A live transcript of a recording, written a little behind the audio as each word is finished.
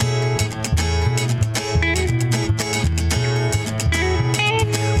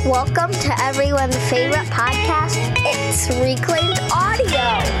Welcome to everyone's favorite podcast. It's Reclaimed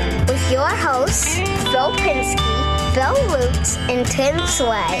Audio with your hosts, Phil Pinsky, Bill Lutz, and Tim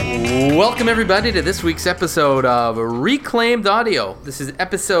Sway. Welcome, everybody, to this week's episode of Reclaimed Audio. This is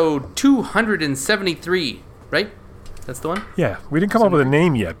episode 273, right? That's the one? Yeah, we didn't come up with a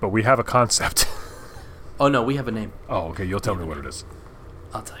name yet, but we have a concept. Oh, no, we have a name. Oh, okay, you'll tell me what it is.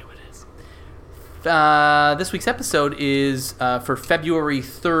 I'll tell you what it is. This week's episode is for February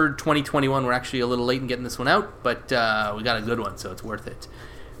 3rd, 2021. We're actually a little late in getting this one out, but we got a good one, so it's worth it.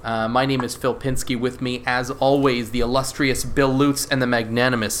 My name is Phil Pinsky. With me, as always, the illustrious Bill Lutz and the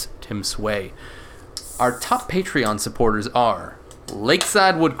magnanimous Tim Sway. Our top Patreon supporters are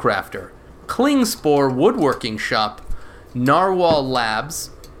Lakeside Woodcrafter, Klingspor Woodworking Shop, Narwhal Labs,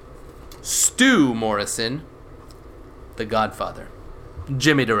 Stu Morrison, The Godfather,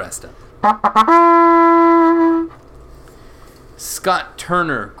 Jimmy DeResta, Scott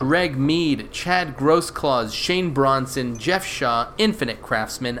Turner, Greg Mead, Chad Grossclaws, Shane Bronson, Jeff Shaw, Infinite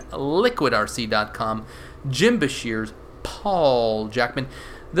Craftsman, LiquidRC.com, Jim Bashirs, Paul Jackman,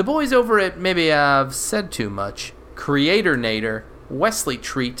 the boys over at Maybe I've Said Too Much, Creator Nader, Wesley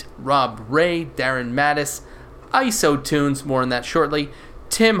Treat, Rob Ray, Darren Mattis, IsoTunes, more on that shortly,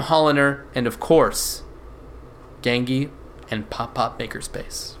 Tim Holliner, and of course, Gangi and Pop Pop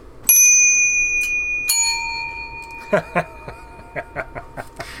Makerspace.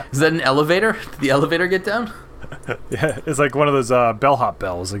 Is that an elevator? Did the elevator get down? Yeah, it's like one of those bellhop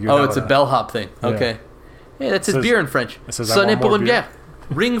bells. Like it's a bellhop thing. Okay. Yeah. Hey, that says beer in French. It says, "I want more beer."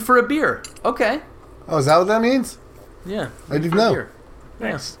 Ring for a beer. Okay. Oh, is that what that means? Yeah. I didn't know.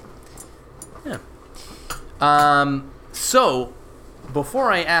 Nice. Yeah. So, before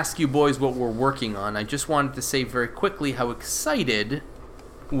I ask you boys what we're working on, I just wanted to say very quickly how excited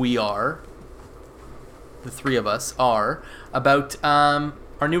we are, the three of us are, about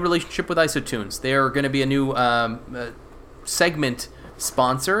our new relationship with IsoTunes. They are going to be a new segment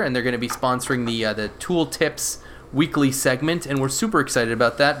sponsor, and they're going to be sponsoring the Tool Tips weekly segment, and we're super excited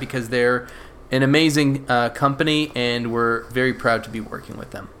about that because they're an amazing company, and we're very proud to be working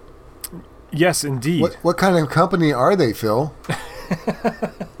with them. Yes, indeed. What kind of company are they, Phil?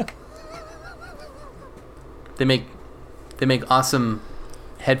 They make awesome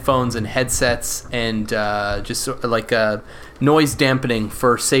headphones and headsets and just sort of like noise dampening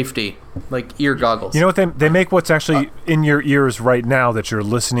for safety, like ear goggles. You know what they make? What's actually in your ears right now that you're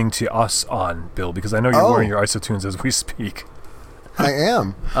listening to us on, Bill? Because I know you're wearing your IsoTunes as we speak. I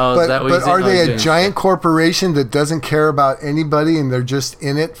am. Is that what but are they a giant cool. corporation that doesn't care about anybody and they're just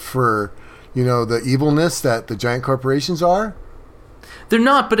in it for, the evilness that the giant corporations are? They're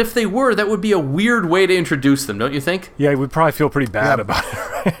not, but if they were, that would be a weird way to introduce them, don't you think? Yeah, we'd probably feel pretty bad about it,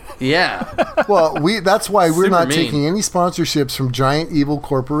 right? Yeah. Well, that's why we're not mean. taking any sponsorships from giant evil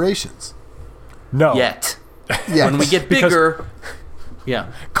corporations. No. Yet. Yeah. When we get bigger,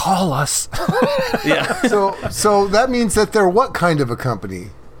 yeah. Call us. Yeah. So that means that they're what kind of a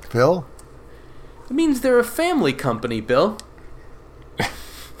company, Phil? It means they're a family company, Bill.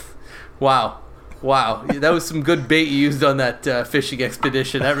 Wow. That was some good bait you used on that fishing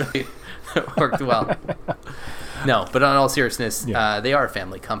expedition. That really worked well. No, but on all seriousness, they are a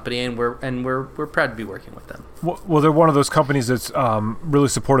family company, and we're proud to be working with them. Well, they're one of those companies that's really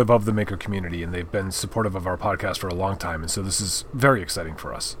supportive of the maker community, and they've been supportive of our podcast for a long time, and so this is very exciting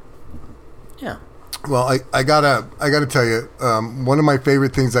for us. Yeah. Well, I gotta tell you, one of my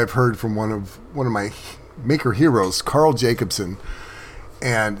favorite things I've heard from one of my maker heroes, Carl Jacobson,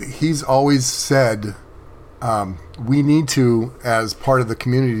 and he's always said we need to, as part of the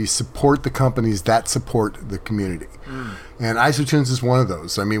community, support the companies that support the community. And IsoTunes is one of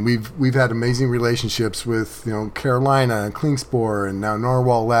those. I mean, we've had amazing relationships with Carolina and Klingspor and now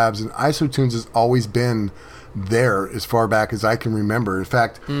Narwhal Labs, and IsoTunes has always been there as far back as I can remember. In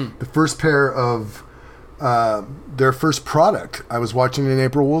fact, the first pair of their first product, I was watching an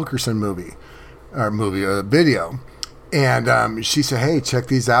April Wilkerson video. And she said, "Hey, check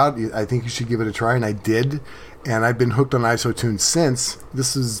these out. I think you should give it a try." And I did, and I've been hooked on IsoTunes since.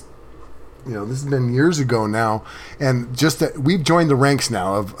 This has been years ago now, and just that we've joined the ranks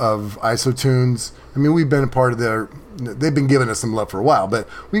now of IsoTunes. I mean, we've been a part of they've been giving us some love for a while, but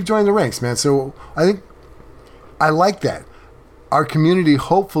we've joined the ranks, man. So I think I like that. Our community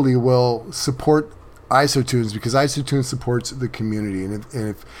hopefully will support IsoTunes because IsoTunes supports the community, and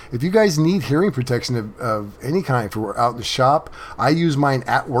if you guys need hearing protection of any kind for out in the shop, I use mine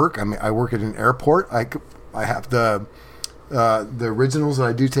at work. I mean, I work at an airport. I have the originals that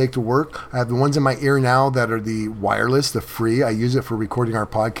I do take to work. I have the ones in my ear now that are the wireless, the free. I use it for recording our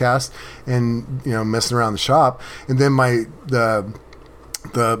podcast and messing around the shop. And then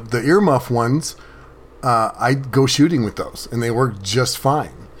The earmuff ones, I go shooting with those, and they work just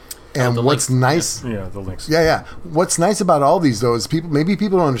fine. And the what's links. nice, Yeah, the links. yeah. What's nice about all these though is maybe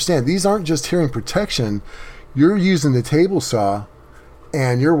people don't understand. These aren't just hearing protection. You're using the table saw,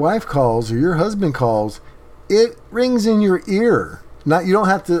 and your wife calls or your husband calls, it rings in your ear. You don't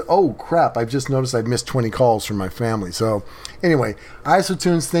have to. Oh crap! I've just noticed I've missed 20 calls from my family. So anyway,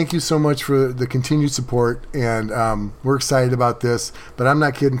 IsoTunes, thank you so much for the continued support, and we're excited about this. But I'm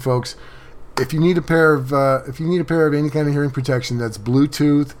not kidding, folks. If you need a pair of any kind of hearing protection that's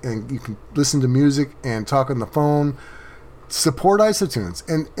Bluetooth and you can listen to music and talk on the phone, support IsoTunes.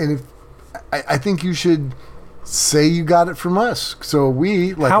 And if I think you should say you got it from us. So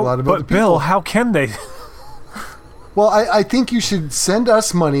we, like a lot of other people. But Bill, how can they? Well, I think you should send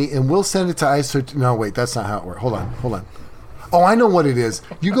us money and we'll send it to IsoTunes. No, wait, that's not how it works. Hold on. Oh, I know what it is.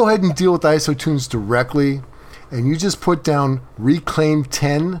 You go ahead and deal with IsoTunes directly, and you just put down Reclaim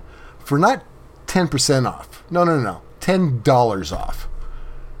 10 for not 10% off. No. $10 off.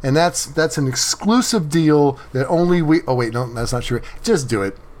 And that's an exclusive deal that only we... Oh, wait, no, that's not true. Just do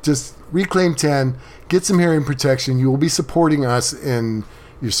it. Just Reclaim 10. Get some hearing protection. You will be supporting us, and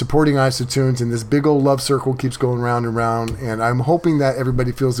you're supporting IsoTunes, and this big old love circle keeps going round and round. And I'm hoping that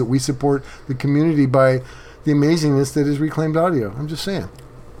everybody feels that we support the community by the amazingness that is Reclaimed Audio. I'm just saying.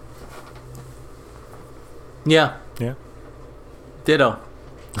 Yeah. Yeah. Ditto.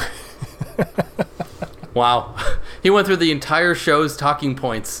 Wow. He went through the entire show's talking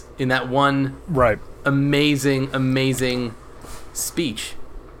points in that one Right. amazing speech.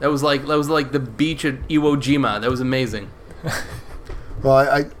 That was like the beach at Iwo Jima. That was amazing.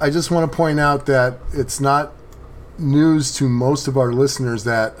 Well, I just want to point out that it's not news to most of our listeners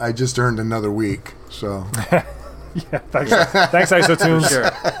that I just earned another week. So Yeah. Thanks, IsoTunes.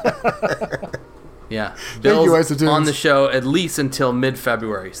 Sure. Yeah. Bill's you, IsoTunes. on the show at least until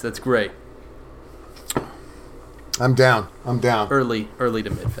mid-February, so that's great. I'm down. Early to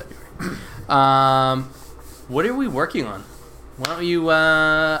mid-February. What are we working on? Why don't you,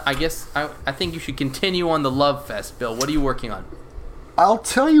 I think you should continue on the Love Fest, Bill. What are you working on? I'll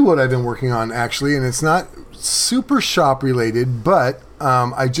tell you what I've been working on, actually, and it's not super shop related, but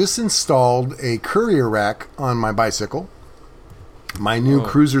I just installed a courier rack on my bicycle, my new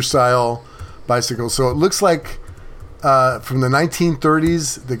cruiser style bicycle. So it looks like from the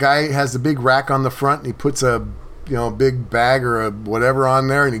 1930s. The guy has a big rack on the front, and he puts a big bag or a whatever on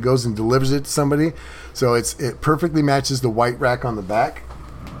there, and he goes and delivers it to somebody. So it perfectly matches the white rack on the back.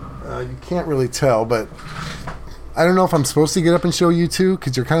 You can't really tell, but I don't know if I'm supposed to get up and show you two,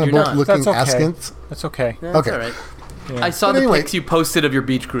 because you're kind of both looking askance. That's okay. That's Okay. all right. Yeah. I saw the pics you posted of your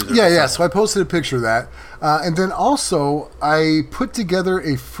beach cruiser. Yeah. So I posted a picture of that. And then also, I put together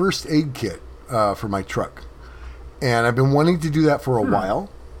a first aid kit for my truck. And I've been wanting to do that for a while.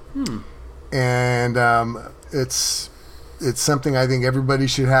 And it's something I think everybody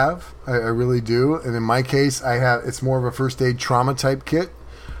should have. I really do. And in my case, it's more of a first aid trauma type kit.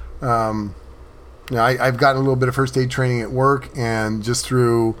 I've gotten a little bit of first aid training at work, and just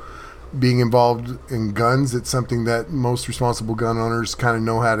through being involved in guns, it's something that most responsible gun owners kind of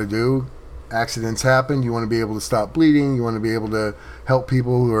know how to do. Accidents happen. You want to be able to stop bleeding. You want to be able to help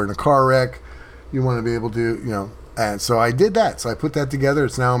people who are in a car wreck. You want to be able to, and so I did that. So I put that together.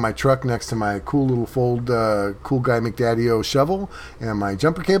 It's now in my truck next to my cool little Cool Guy McDaddy-O shovel, and my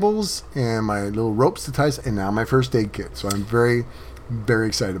jumper cables, and my little ropes to tie, and now my first aid kit. So I'm very, very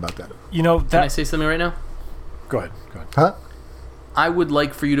excited about that. Can I say something right now? Go ahead. Huh? I would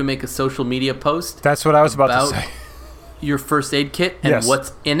like for you to make a social media post. That's what I was about to say. Your first aid kit and Yes.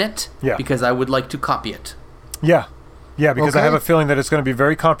 what's in it. Yeah. Because I would like to copy it. Yeah, because I Okay. have a feeling that it's going to be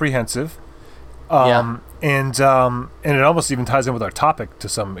very comprehensive. And it almost even ties in with our topic to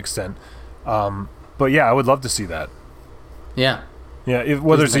some extent. But yeah, I would love to see that. Yeah. Yeah,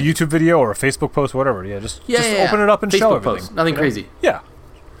 whether it's a YouTube video or a Facebook post, whatever. Yeah, just open it up and Facebook show everything. post. Nothing crazy. Yeah.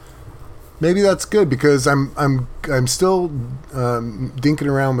 Maybe that's good, because I'm still dinking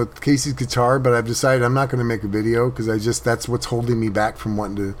around with Casey's guitar, but I've decided I'm not going to make a video, because that's what's holding me back from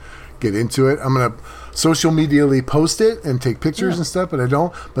wanting to get into it. I'm going to social medially post it and take pictures and stuff, but I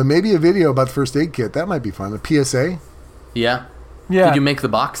don't. But maybe a video about the first aid kit, that might be fun. A PSA. Yeah. Yeah. Did you make the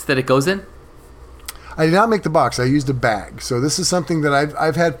box that it goes in? I did not make the box. I used a bag. So this is something that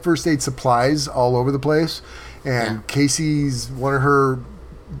I've had first aid supplies all over the place, and Casey's one of her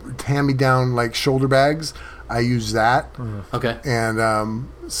hand-me-down like shoulder bags. I use that. Okay. And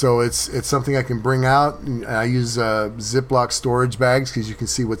so it's something I can bring out. And I use Ziploc storage bags, because you can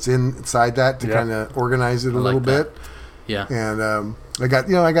see what's inside that to kind of organize it a little that. bit. Yeah. And I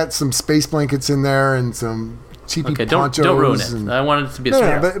got some space blankets in there, and some cheapy Okay, ponchos. don't ruin it. I wanted it to be a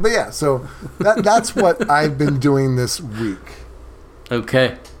surprise. But yeah, so that's what I've been doing this week.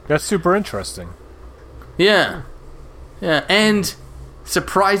 Okay. That's super interesting. Yeah. Yeah, and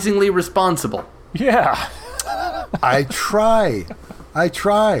surprisingly responsible. Yeah. I try.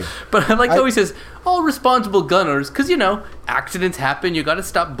 But I like how he says, all responsible gun owners, because, accidents happen, you got to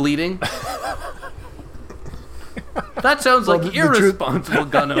stop bleeding. That sounds like irresponsible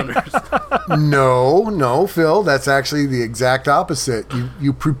gun owners. No, Phil. That's actually the exact opposite.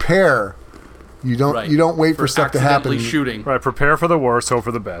 You prepare. You don't wait for stuff to happen. Shooting. Right. Prepare for the worst, hope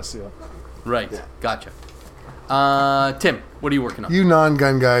for the best. Yeah. Right. Yeah. Gotcha. Tim, what are you working on? You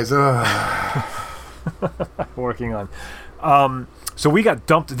non-gun guys. Working on. So we got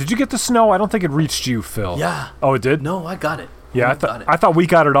dumped. Did you get the snow? I don't think it reached you, Phil. Yeah. Oh, it did? No, I got it. Yeah, I thought we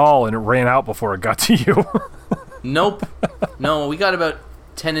got it all, and it ran out before it got to you. Nope. No, we got about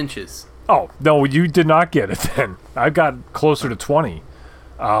 10 inches. Oh, no, you did not get it then. I got closer to 20,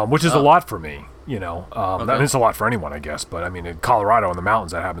 which is a lot for me, Okay. I mean, it's a lot for anyone, I guess. But, I mean, in Colorado in the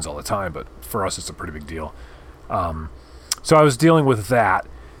mountains, that happens all the time. But for us, it's a pretty big deal. So I was dealing with that.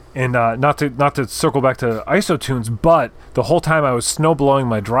 And not to circle back to IsoTunes, but the whole time I was snowblowing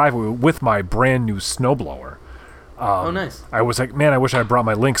my driveway with my brand new snowblower. Oh, nice. I was like, man, I wish I brought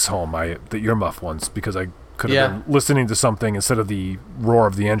my Lynx home, the earmuff ones, because I could have been listening to something instead of the roar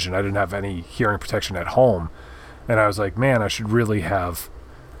of the engine. I didn't have any hearing protection at home. And I was like, man, I should really have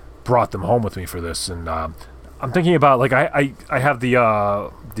brought them home with me for this. And I'm thinking about, like, I have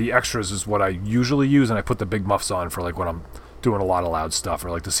the extras is what I usually use, and I put the big muffs on for, like, when I'm doing a lot of loud stuff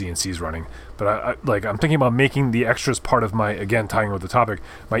or like the CNC's running. But I'm thinking about making the extras part of my, again, tying with the topic,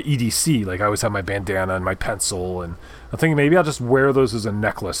 my EDC. Like I always have my bandana and my pencil, and I'm thinking maybe I'll just wear those as a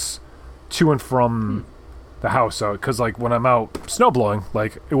necklace to and from the house. So, because like when I'm out snowblowing,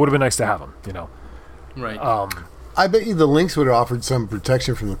 like it would have been nice to have them, Right. I bet you the Lynx would have offered some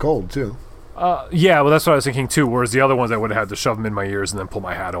protection from the cold too. Yeah, well, that's what I was thinking too. Whereas the other ones, I would have had to shove them in my ears and then pull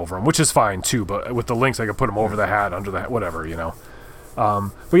my hat over them, which is fine too. But with the Lynx, I could put them over the hat, under the hat, whatever,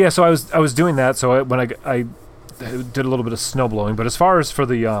 But yeah, so I was doing that. So when I did a little bit of snow blowing. But as far as for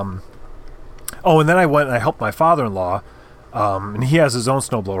the and then I went and I helped my father-in-law, and he has his own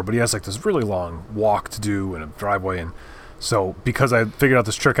snowblower, but he has like this really long walk to do in a driveway. And so because I figured out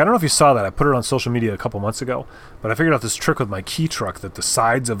this trick, I don't know if you saw that. I put it on social media a couple months ago, but I figured out this trick with my key truck that the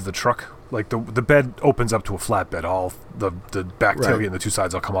sides of the truck, like the bed opens up to a flatbed. All the back tailgate and the two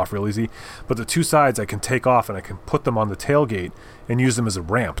sides all come off real easy. But the two sides I can take off and I can put them on the tailgate and use them as a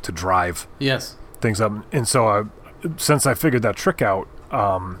ramp to drive things up. And so since I figured that trick out,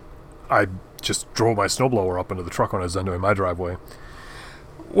 I just drove my snowblower up into the truck when I was done doing my driveway.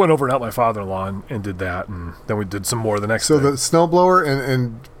 Went over and helped my father-in-law and did that, and then we did some more the next day. So the snowblower,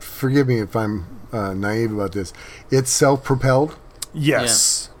 and forgive me if I'm naive about this, it's self-propelled?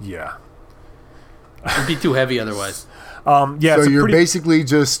 Yes. Yeah. It'd be too heavy otherwise. So you're basically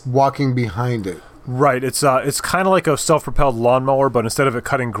just walking behind it. Right. It's kind of like a self-propelled lawnmower, but instead of it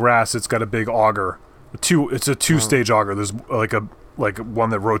cutting grass, it's got a big auger. It's a two-stage auger. There's like one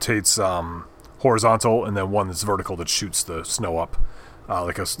that rotates horizontal, and then one that's vertical that shoots the snow up.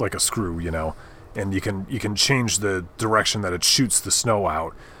 Like a screw, and you can change the direction that it shoots the snow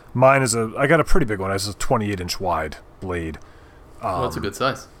out. Mine is I got a pretty big one. It's a 28-inch wide blade. That's a good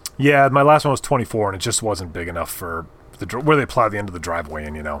size. Yeah, my last one was 24, and it just wasn't big enough for where they plow the end of the driveway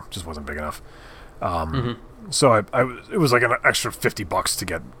in. Just wasn't big enough. So it was like an extra $50 to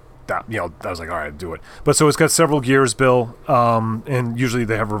get that. I was like, all right, do it. But so it's got several gears, Bill, and usually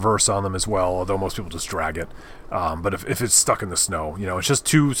they have reverse on them as well. Although most people just drag it. But if it's stuck in the snow, it's just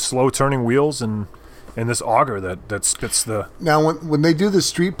two slow turning wheels and this auger that spits the. Now, when they do the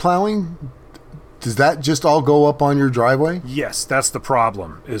street plowing, does that just all go up on your driveway? Yes, that's the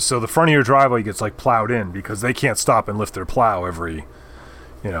problem. Is so the front of your driveway gets like plowed in because they can't stop and lift their plow every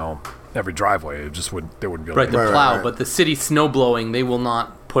driveway. It just wouldn't be able to. Right, the plow, right. But the city snow blowing, they will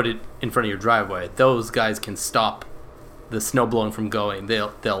not put it in front of your driveway. Those guys can stop the snow blowing from going.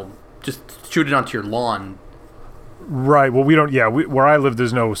 They'll just shoot it onto your lawn. Right. Well, we don't. Yeah, where I live,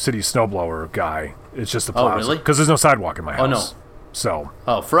 there's no city snowblower guy. It's just a plow. Oh, really? Because there's no sidewalk in my house. Oh, no. So.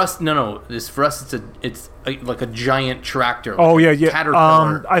 Oh, for us, no. For us, it's like a giant tractor. Like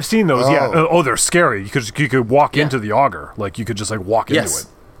Caterpillar. I've seen those. Oh. Yeah. Oh, they're scary. You could walk into the auger. Like you could just like walk into it.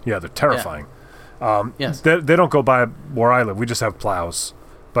 Yeah, they're terrifying. Yes. They don't go by where I live. We just have plows.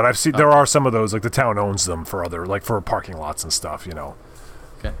 But I've seen there are some of those. Like the town owns them for for parking lots and stuff.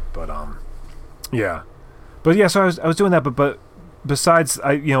 Okay. But yeah. But yeah, so I was doing that, but besides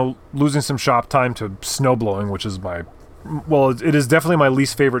losing some shop time to snow blowing, which is it is definitely my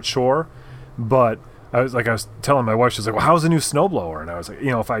least favorite chore, but I was telling my wife, she's like, well, how's the new snowblower? And I was like,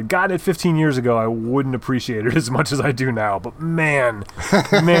 if I got it 15 years ago, I wouldn't appreciate it as much as I do now. But man,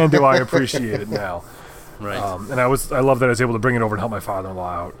 do I appreciate it now. Right. And I love that I was able to bring it over and help my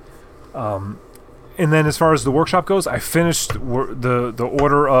father-in-law out. And then as far as the workshop goes, I finished the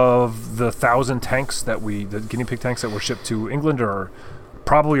order of the 1,000 tanks the guinea pig tanks that were shipped to England are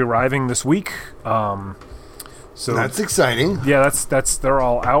probably arriving this week. So that's exciting. Yeah, they're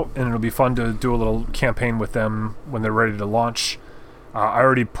all out, and it'll be fun to do a little campaign with them when they're ready to launch. I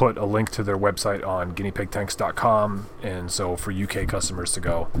already put a link to their website on guineapigtanks.com, and so for UK customers to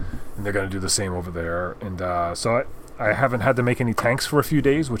go, and they're going to do the same over there. And so I haven't had to make any tanks for a few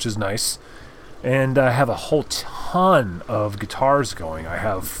days, which is nice. And I have a whole ton of guitars going. I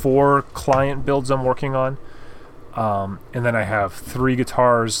have 4 client builds I'm working on, and then I have 3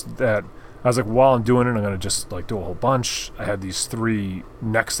 guitars that I was like, while I'm doing it, I'm going to just like do a whole bunch. I had these 3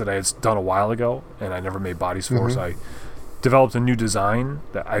 necks that I had done a while ago, and I never made bodies for, so I developed a new design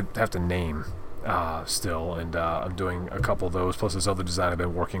that I have to name still, and I'm doing a couple of those, plus this other design I've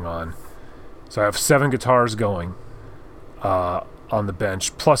been working on. So I have 7 guitars going on the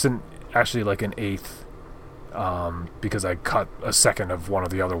bench, plus actually like an 8th, because I cut a second of one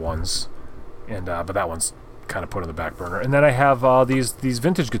of the other ones, and but that one's kind of put on the back burner. And then I have these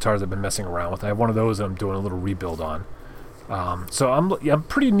vintage guitars I've been messing around with. I have one of those that I'm doing a little rebuild on. So I'm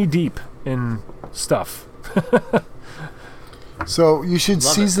pretty knee deep in stuff. So you should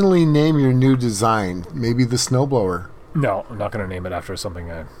seasonally name your new design. Maybe the snowblower. No, I'm not going to name it after something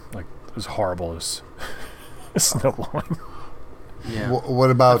like as horrible as snowblowing. Yeah. What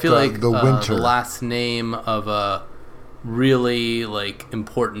about I feel like the winter? The last name of a really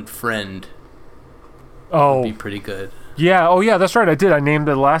important friend would be pretty good. Yeah. Oh, yeah. That's right. I did. I named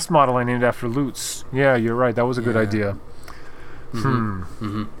the last model. I named after Lutz. Yeah, you're right. That was a good idea. Let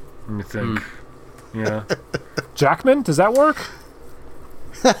me think. Yeah. Jackman. Does that work?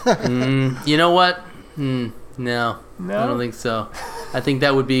 You know what? No, I don't think so. I think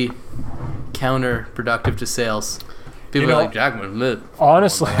that would be counterproductive to sales. People are like, Jackman.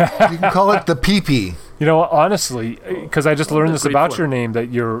 Honestly, you can call it the PP. Honestly, because I just learned this about your name, that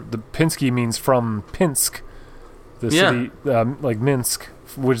the Pinsky means from Pinsk, the city, like Minsk,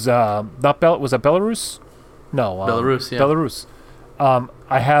 which is was that Belarus? No, Belarus. Yeah, Belarus.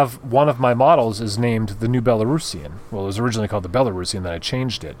 I have one of my models is named the New Belarusian. Well, it was originally called the Belarusian, then I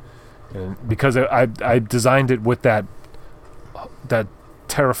changed it, and because I designed it with that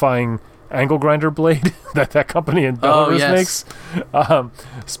terrifying angle grinder blade that company in Belarus makes.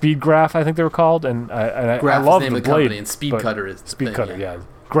 Speedgraph, I think they were called, and I love the blade. Company, and Speed Cutter is Speed Cutter, yeah.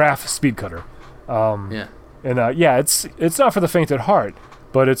 Graph Speed Cutter. And it's not for the faint at heart,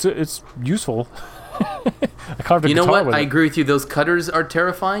 but it's useful. I carved a you know guitar what? with I it. agree with you. Those cutters are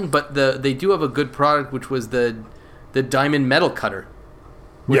terrifying, but they do have a good product, which was the diamond metal cutter,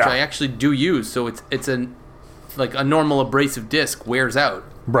 which I actually do use. So it's a normal abrasive disc wears out.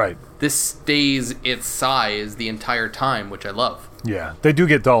 Right. This stays its size the entire time, which I love. Yeah, they do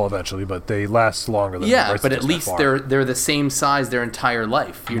get dull eventually, but they last longer than but at least they're the same size their entire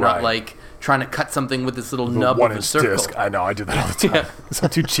life. You're not like trying to cut something with this little nub of a circle. Disc. I know, I do that all the time. It's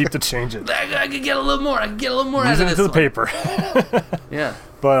too cheap to change it. I could get a little more. I can get a little more out of this into the paper. Yeah,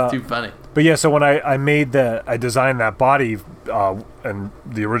 but too funny. But yeah, so when I designed that body and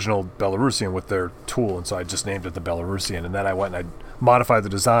the original Belarusian with their tool, and so I just named it the Belarusian, and then I went and I modified the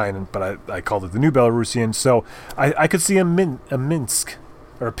design, but I called it the New Belarusian. So I could see a Minsk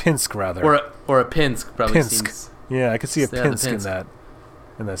or a Pinsk rather, or a Pinsk probably. Pinsk. Seems, yeah, I could see a Pinsk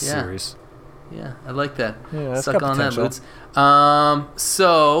in that series. Yeah, I like that. Yeah, that's Suck got on potential. that, Boots.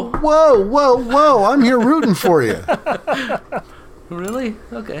 So. Whoa! I'm here rooting for you. Really?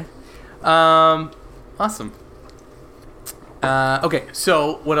 Okay. Awesome. Okay,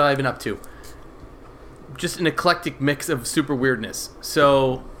 so what have I been up to? Just an eclectic mix of super weirdness.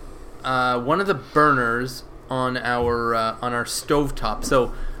 So, one of the burners on our stovetop.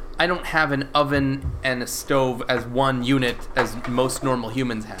 So, I don't have an oven and a stove as one unit as most normal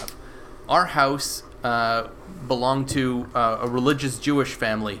humans have. Our house belonged to a religious Jewish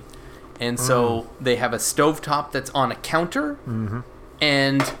family, and so they have a stovetop that's on a counter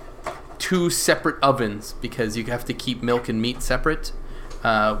and 2 separate ovens because you have to keep milk and meat separate.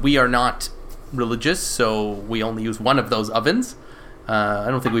 We are not religious, so we only use one of those ovens. I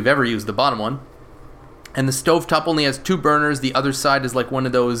don't think we've ever used the bottom one. And the stovetop only has 2 burners. The other side is like one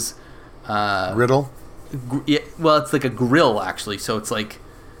of those... Griddle? It's like a grill, actually. So it's like...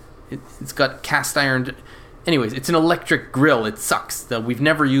 It's got cast iron... Anyways, it's an electric grill. It sucks. We've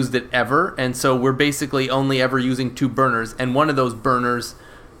never used it ever. And so we're basically only ever using 2 burners. And one of those burners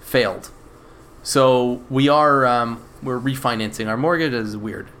failed. So we're refinancing our mortgage. This is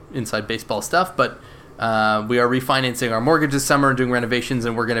weird inside baseball stuff, but we are refinancing our mortgage this summer and doing renovations,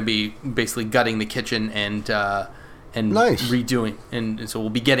 and we're going to be basically gutting the kitchen and Nice. redoing. And so we'll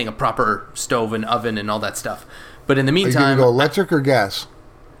be getting a proper stove and oven and all that stuff. But in the Are you going meantime, to go electric or gas?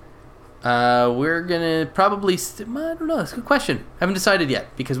 we're going to probably... I don't know. That's a good question. Haven't decided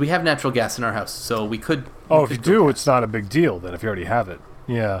yet because we have natural gas in our house. So we could... Oh, if you do, it's not a big deal then if you already have it.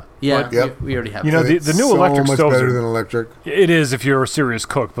 Yeah. Yeah, But Yep. we already have You know, it. the new so electric much stoves better are- than electric. it is if you're a serious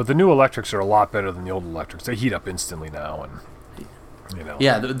cook, but the new electrics are a lot better than the old electrics. They heat up instantly now, and you know.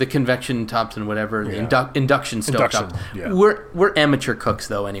 Yeah, the convection tops and whatever, the Yeah. induction stove Induction, top. yeah. We're amateur cooks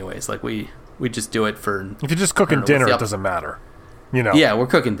though, anyways. Like we just do it for. If you're just cooking I don't know, dinner, what's the it up- doesn't matter. You know. Yeah, we're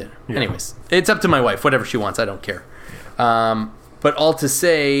cooking dinner. Yeah. Anyways, it's up to my wife. Whatever she wants, I don't care. But all to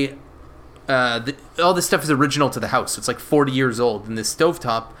say, all this stuff is original to the house. It's like 40 years old, and this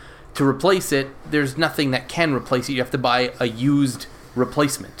stovetop, to replace it, there's nothing that can replace it. You have to buy a used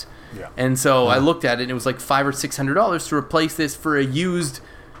replacement. Yeah. And so I looked at it, and it was like $500 or $600 to replace this for a used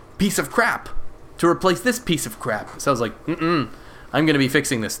piece of crap. To replace this piece of crap. So I was like, I'm going to be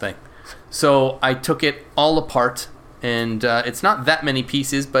fixing this thing. So I took it all apart, and it's not that many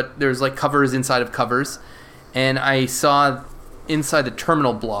pieces, but there's like covers inside of covers. And I saw inside the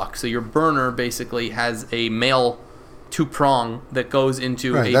terminal block, so your burner basically has a male two-prong that goes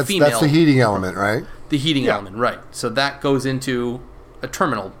into Right. a That's female. the heating element, right? The heating Yeah. element, right. So that goes into a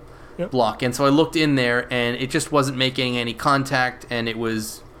terminal Yep. block. And so I looked in there, and it just wasn't making any contact, and it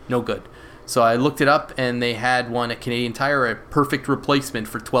was no good. So I looked it up, and they had one at Canadian Tire, a perfect replacement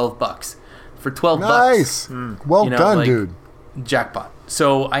for $12. For $12 Nice. Well You know, done, like- dude. jackpot.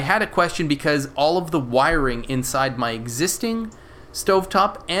 So I had a question because all of the wiring inside my existing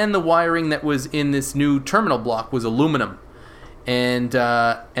stovetop and the wiring that was in this new terminal block was aluminum, and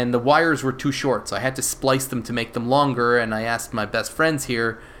the wires were too short, so I had to splice them to make them longer. And I asked my best friends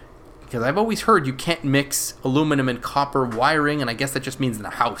here, because I've always heard you can't mix aluminum and copper wiring, and I guess that just means in a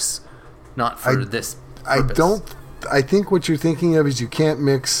house, not for this purpose. I think what you're thinking of is you can't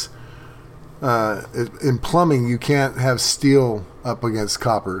mix in plumbing. You can't have steel up against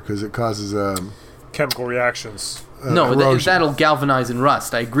copper because it causes Chemical reactions. No, corrosion. that'll galvanize and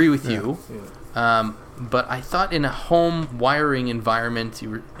rust. I agree with you. But I thought in a home wiring environment,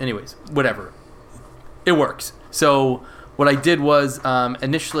 anyways, whatever. It works. So what I did was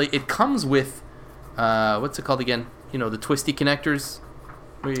initially it comes with what's it called again? You know, the twisty connectors.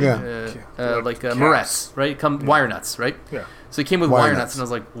 Where you, like Caps. Moretz, right? Wire nuts, right? Yeah. So it came with Wire wire nuts. nuts, and I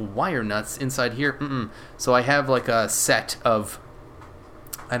was like, wire nuts inside here? So I have like a set of,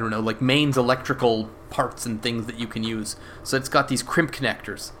 I don't know, like mains electrical parts and things that you can use. So it's got these crimp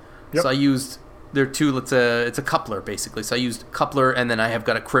connectors. Yep. So I used, it's a coupler basically. So I used coupler, and then I have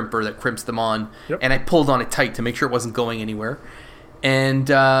got a crimper that crimps them on. Yep. And I pulled on it tight to make sure it wasn't going anywhere. And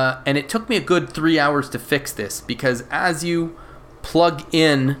it took me a good 3 hours to fix this, because as you plug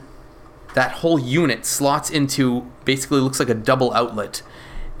in, that whole unit slots into, basically looks like a double outlet.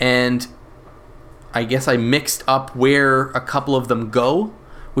 And I guess I mixed up where a couple of them go,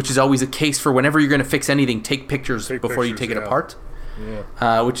 which is always a case for whenever you're going to fix anything, take pictures before you pictures, take it yeah. apart.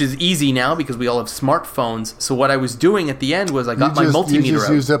 Yeah. Which is easy now because we all have smartphones. So what I was doing at the end was I got my You multimeter just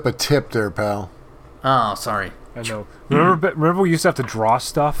out. used up a tip there, pal. Oh, sorry. I know. Remember we used to have to draw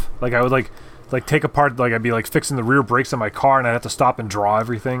stuff? Like I would like take apart, like I'd be like fixing the rear brakes on my car, and I'd have to stop and draw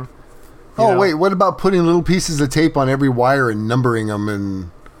everything. Oh, know? wait. What about putting little pieces of tape on every wire and numbering them?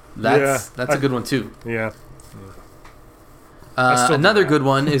 And That's a good one too. Yeah. I still do Another that. good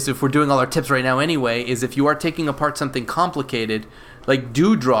one is, if we're doing all our tips right now anyway, is if you are taking apart something complicated, like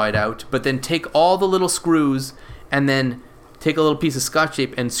do draw it out, but then take all the little screws and then take a little piece of Scotch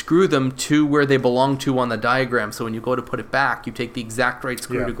tape and screw them to where they belong to on the diagram. So when you go to put it back, you take the exact right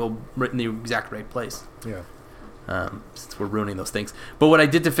screw Yeah. to go right in the exact right place. Yeah. Since we're ruining those things. But what I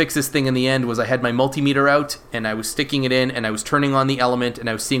did to fix this thing in the end was I had my multimeter out, and I was sticking it in, and I was turning on the element, and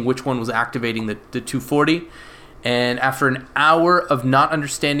I was seeing which one was activating the 240. And after an hour of not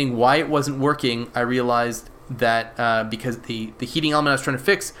understanding why it wasn't working, I realized that because the heating element I was trying to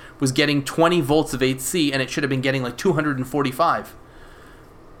fix was getting 20 volts of AC, and it should have been getting like 245.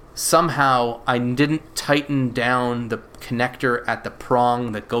 Somehow I didn't tighten down the connector at the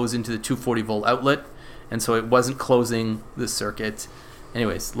prong that goes into the 240 volt outlet, and so it wasn't closing the circuit.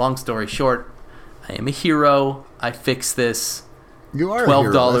 Anyways, long story short, I am a hero. I fixed this. you are a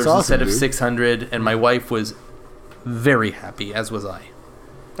hero. $12 That's awesome, instead of dude. $600, and my wife was very happy, as was I.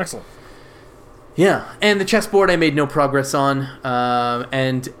 Excellent. Yeah, and the chessboard I made no progress on.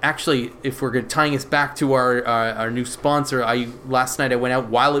 And actually, if we're tying us back to our new sponsor, last night I went out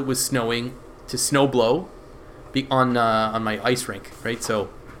while it was snowing to snow blow on my ice rink, right? So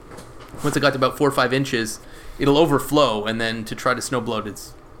once it got to about 4 or 5 inches, it'll overflow, and then to try to snow blow it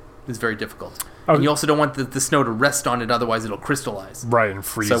is very difficult. And you also don't want the snow to rest on it, otherwise it'll crystallize. Right, and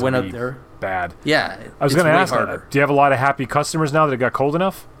freeze. So I went and out be there. Bad. Yeah, I was going to ask that. Do you have a lot of happy customers now that it got cold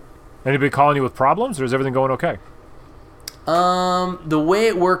enough? Anybody calling you with problems, or is everything going okay? The way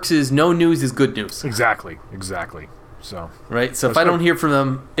it works is no news is good news. Exactly. So right. So if I don't hear from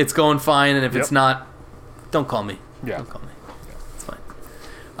them, it's going fine, and if it's not, don't call me. Yeah. Don't call me. It's fine.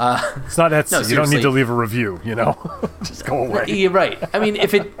 It's not Etsy. No, you don't need seriously. to leave a review. Just go away. You're right. I mean,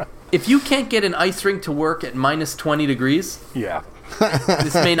 if you can't get an ice rink to work at minus 20 degrees, Yeah.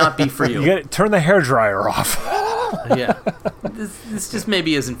 this may not be for you. Turn the hairdryer off. Yeah. This just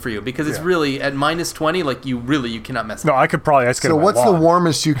maybe isn't for you, because it's Yeah. really at minus 20. Like you cannot mess. No, I could probably ice skate So on my what's the lawn.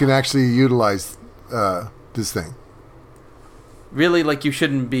 warmest you can actually utilize this thing? Really, like you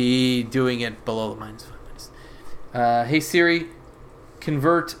shouldn't be doing it below the minus 5. Hey Siri,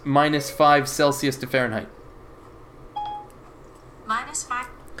 convert minus 5 Celsius to Fahrenheit. -5.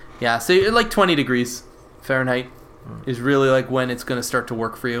 Yeah, so like 20 degrees Fahrenheit is really like when it's going to start to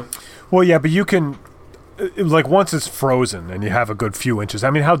work for you. Well, yeah, but you can, like, once it's frozen and you have a good few inches. I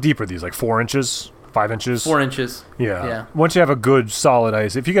mean, how deep are these? Like 4 inches? 5 inches? 4 inches. Yeah. Yeah. Once you have a good solid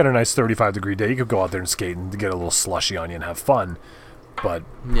ice, if you get a nice 35-degree day, you could go out there and skate and get a little slushy on you and have fun. But,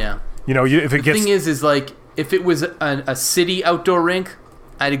 Yeah. if it The gets... thing is like if it was a city outdoor rink,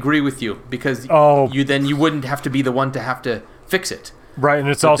 I'd agree with you, because Oh. you wouldn't have to be the one to have to fix it. Right, and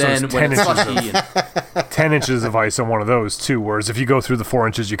it's But also then 10 when it's inches, slushy and 10 inches of ice on one of those, too, whereas if you go through the 4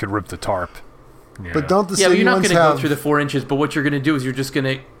 inches, you could rip the tarp. Yeah. But don't the yeah, but city you're not ones going to go have? through the 4 inches. But what you're going to do is you're just going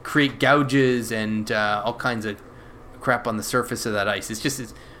to create gouges and all kinds of crap on the surface of that ice.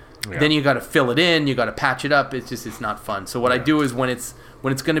 Yeah. Then you got to fill it in. You got to patch it up. It's not fun. So what I do is when it's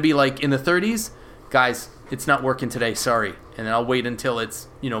going to be like in the 30s, guys, it's not working today. Sorry, and then I'll wait until it's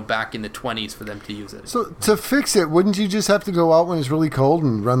back in the 20s for them to use it. So to fix it, wouldn't you just have to go out when it's really cold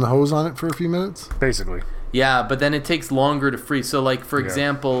and run the hose on it for a few minutes? Basically. Yeah, but then it takes longer to freeze. So, like for Yeah.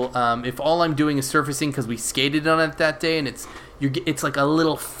 example, if all I'm doing is surfacing because we skated on it that day, and it's like a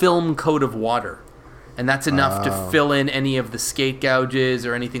little film coat of water, and that's enough to fill in any of the skate gouges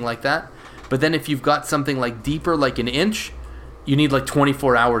or anything like that. But then if you've got something like deeper, like an inch, you need like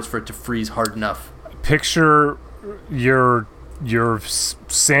 24 hours for it to freeze hard enough. Picture you're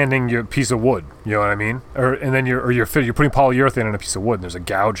sanding your piece of wood, you know what I mean? And then you're putting polyurethane in a piece of wood and there's a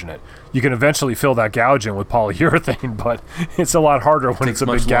gouge in it. You can eventually fill that gouge in with polyurethane, but it's a lot harder when it's a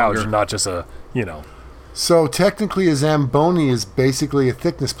big much gouge longer. and not just a, So technically, a Zamboni is basically a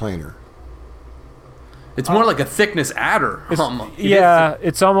thickness planer. It's more like a thickness adder.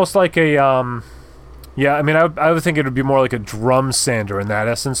 It's almost like a yeah, I mean, I would think it would be more like a drum sander in that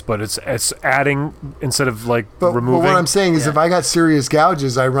essence, but it's adding instead of like But removing. what I'm saying is, Yeah. if I got serious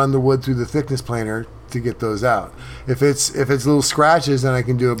gouges, I run the wood through the thickness planer to get those out. If it's little scratches, then I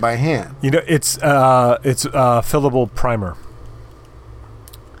can do it by hand. It's fillable primer.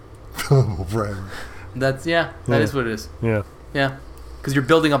 Right. That is what it is. Yeah. Yeah, because you're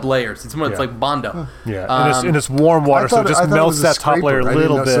building up layers. It's more. It's Yeah. like Bondo. Yeah, and it's warm water, so it just I thought melts was a that top scraper. layer a I didn't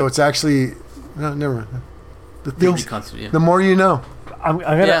little know. bit. So it's actually no, never. The things, Reconstitute, yeah. the more you know. I'm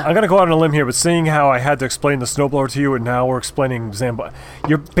gonna go out on a limb here, but seeing how I had to explain the snowblower to you, and now we're explaining Zambo,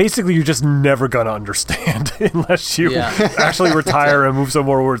 you're just never gonna understand unless you Yeah. actually retire and move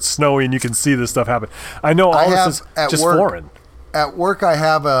somewhere where it's snowy and you can see this stuff happen. I know all this is at just work- foreign. At work, I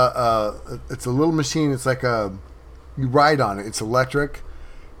have it's a little machine. It's like you ride on it. It's electric,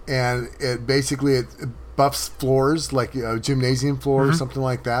 and it buffs floors like a gymnasium floor or something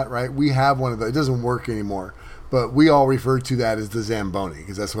like that. Right? We have one of those. It doesn't work anymore, but we all refer to that as the Zamboni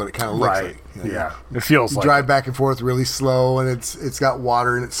because that's what it kind of looks Right. like. You know, Yeah. It feels You like drive back and forth really slow, and it's got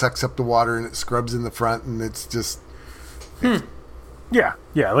water, and it sucks up the water, and it scrubs in the front, and it's just Yeah.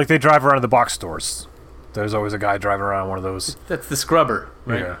 Like they drive around the box stores. There's always a guy driving around one of those. That's the scrubber,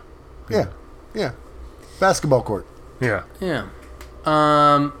 right? yeah. Basketball court. Yeah. Yeah.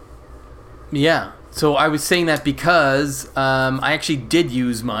 Yeah. So I was saying that because I actually did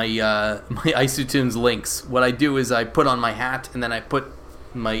use my my Isotunes links. What I do is I put on my hat and then I put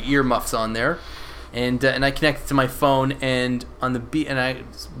my earmuffs on there, and I connect it to my phone. And on the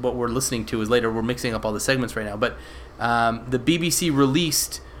what we're listening to is later. We're mixing up all the segments right now, but the BBC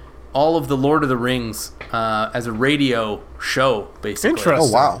released all of the Lord of the Rings as a radio show, basically.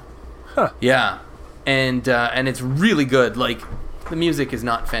 Interesting. Oh wow. Yeah, and it's really good. Like the music is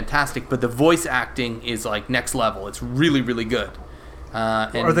not fantastic, but the voice acting is like next level. It's really, really good.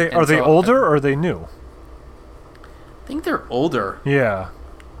 Are they older or are they new? I think they're older, Yeah.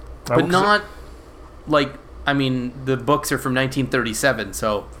 but not like, I mean, the books are from 1937,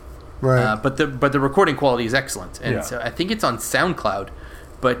 so Right. but the recording quality is excellent, and Yeah. so I think it's on SoundCloud.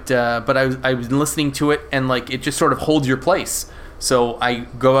 But I was listening to it, and like it just sort of holds your place. So I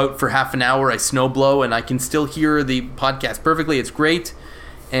go out for half an hour, I snowblow, and I can still hear the podcast perfectly. It's great,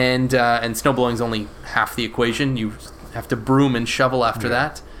 and snowblowing is only half the equation. You have to broom and shovel after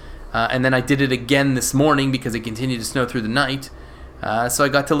that. And then I did it again this morning because it continued to snow through the night. So I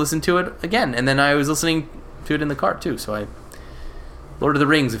got to listen to it again, and then I was listening to it in the car too. So Lord of the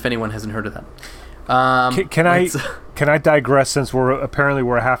Rings, if anyone hasn't heard of that. Can I digress? Since we're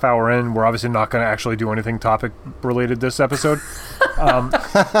a half hour in, we're obviously not going to actually do anything topic related this episode.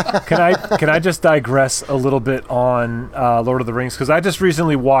 Can I just digress a little bit on Lord of the Rings, because I just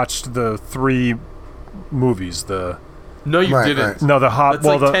recently watched the 3 movies. No, you Right, didn't. right. No, the hot. That's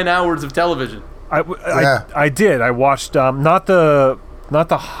well, like the 10 hours of television. I did. I watched not the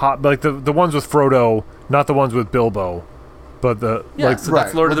hot, like the ones with Frodo, not the ones with Bilbo, but the Yeah, like so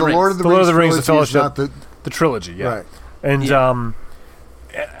that's Lord of the Rings. Lord of the The Lord of the Rings, the trilogy is Fellowship. not the trilogy. Yeah, Right. and Yeah.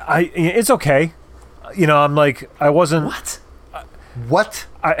 it's okay. You know, I'm like, I wasn't. What? What?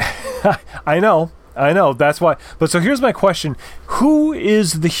 I know. That's why. But so here's my question: who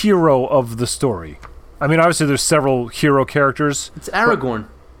is the hero of the story? I mean, obviously there's several hero characters. It's Aragorn.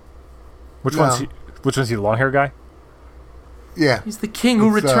 Which No. one's he? Which one's he? The long hair guy? Yeah. He's the king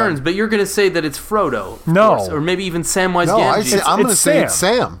who It's, returns, but you're going to say that it's Frodo. of No. course, or maybe even Samwise No, Gamgee. I'm going to say it's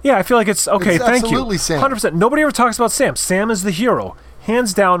Sam. Yeah, I feel like it's okay. It's Thank you. absolutely Sam. 100%. Nobody ever talks about Sam. Sam is the hero,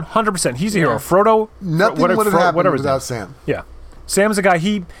 hands down. 100%. He's a hero. Yeah. Frodo. Nothing would have happened without Sam. Yeah, Sam's a guy.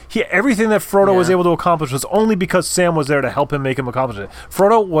 He everything that Frodo was Yeah. able to accomplish was only because Sam was there to help him make him accomplish it.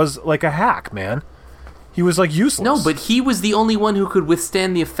 Frodo was like a hack, man. He was like useless. No, but he was the only one who could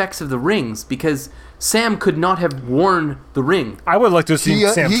withstand the effects of the rings, because Sam could not have worn the ring. I would like to have seen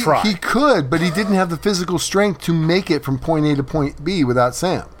Sam try. He could, but he didn't have the physical strength to make it from point A to point B without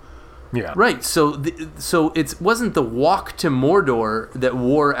Sam. Yeah, Right, so it wasn't the walk to Mordor that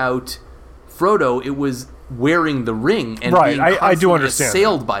wore out Frodo, it was wearing the ring and Right, being I do constantly understand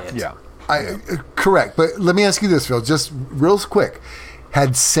assailed that. by it. Yeah. Correct, but let me ask you this, Phil, just real quick.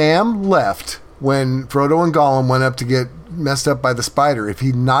 Had Sam left when Frodo and Gollum went up to get messed up by the spider,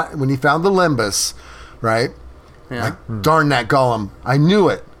 when he found the Limbus, right? Yeah. Darn that Gollum. I knew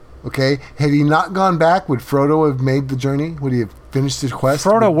it. Okay? Had he not gone back, would Frodo have made the journey? Would he have finished his quest?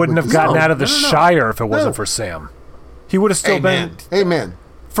 Frodo wouldn't have gotten out of the No. Shire if it wasn't No. for Sam. He would have still been. Amen.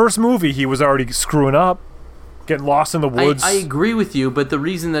 First movie, he was already screwing up, getting lost in the woods. I agree with you, but the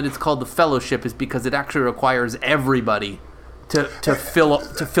reason that it's called the Fellowship is because it actually requires everybody to fill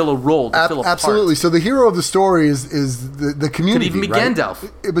a role, to fill a Absolutely. part. So the hero of the story is the community. Could even be right?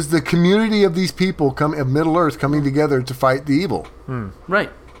 Gandalf. It was the community of these people of Middle Earth coming together to fight the evil.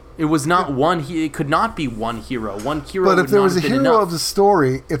 Right. It was not one. It could not be one hero. One hero. But would if there not was a have been hero enough. of the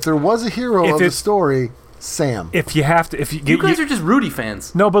story, if there was a hero If of the it- story, Sam. if you have to, if You guys are just Rudy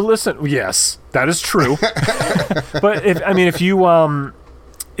fans. no, but listen, yes, that is true. But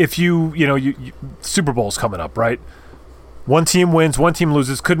if you Super Bowl's coming up, right? One team wins, one team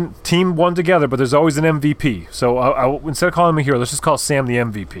loses. Couldn't team won together, but there's always an MVP. So instead of calling him a hero, let's just call Sam the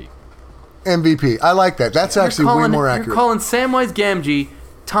MVP. MVP. I like that. That's actually way more accurate. You're calling Samwise Gamgee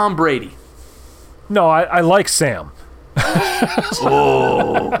Tom Brady. No, I like Sam.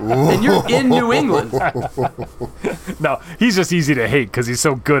 And you're in New England. No, he's just easy to hate because he's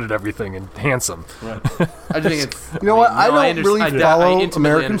so good at everything and handsome. I just think it's. You know what? I don't really follow intimately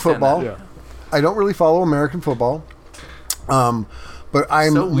American understand football. that. Yeah. I don't really follow American football. But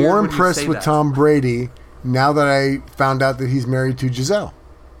I'm So weird more when you impressed say with that. Tom Brady now that I found out that he's married to Giselle.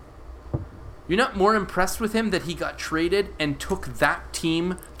 You're not more impressed with him that he got traded and took that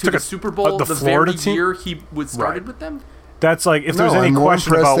team to Took the a- Super Bowl the the Florida very team? year he was started Right. with them? That's like if there's No, any I'm more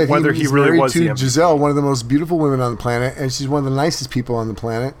question impressed about that whether he he's really married was to the MVP. Giselle, one of the most beautiful women on the planet, and she's one of the nicest people on the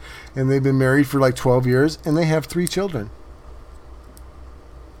planet. And they've been married for like 12 years, and they have 3 children.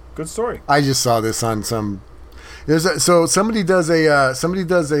 Good story. I just saw this on some. So somebody does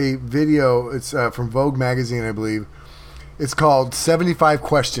a video. It's from Vogue magazine, I believe. It's called 75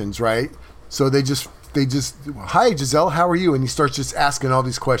 Questions, right? So they just hi Giselle, how are you? And he starts just asking all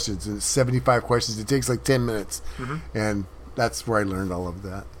these questions, and it's 75 questions. It takes like 10 minutes, and that's where I learned all of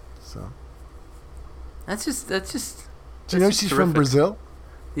that. So That's just. do you know she's from Brazil?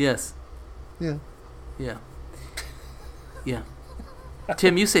 Yes. Yeah. Yeah. Yeah.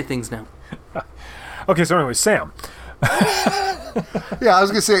 Tim, you say things now. Okay, so anyway, Sam. Yeah, I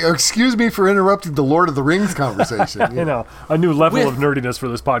was gonna say, excuse me for interrupting the Lord of the Rings conversation. You know, a new level With- of nerdiness for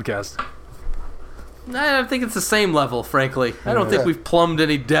this podcast. I don't think it's the same level, frankly. I don't think we've plumbed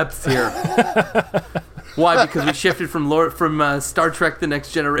any depth here. Why? Because we shifted from Star Trek: The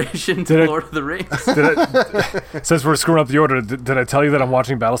Next Generation to Lord of the Rings. Since we're screwing up the order, did I tell you that I'm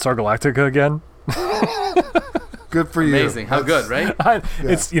watching Battlestar Galactica again? Good for you. Amazing. How good, right?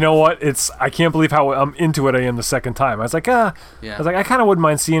 It's, you know what? I can't believe how I'm into it I am the second time. I was like, I kind of wouldn't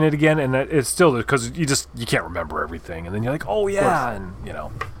mind seeing it again, and it's still because you can't remember everything, and then you're like, oh yeah, and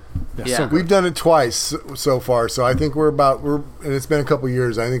Yeah. We've done it twice so far, so I think and it's been a couple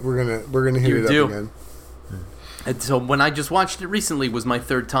years. I think we're gonna hit it up again. And so when I just watched it recently was my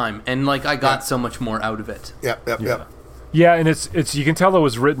third time, and like I got so much more out of it. Yep. Yeah, and it's you can tell it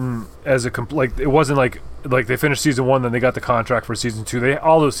was written as like it wasn't like they finished season 1, then they got the contract for season 2.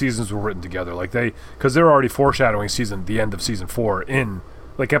 All those seasons were written together, like because they're already foreshadowing the end of season 4 in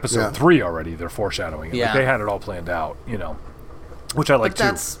like episode 3 already. They're foreshadowing it. Yeah. Like, they had it all planned out, which I like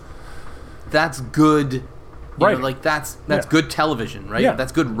too. That's good. You Right. know, like that's good television, right? Yeah.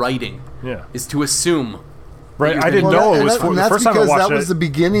 That's good writing. Yeah. Is to assume. Right, I didn't know it was and the that's first time I because watched that was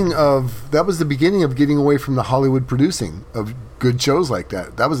the beginning of getting away from the Hollywood producing of good shows like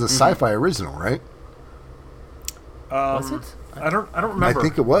that. That was a sci-fi original, right? Was it? I don't remember. I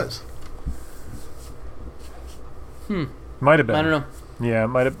think it was. Might have been. I don't know. Yeah, it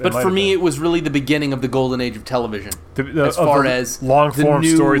might have. But for me, it was really the beginning of the golden age of television. As far as long form the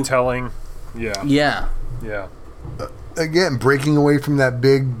new storytelling. Yeah. Yeah. Again, breaking away from that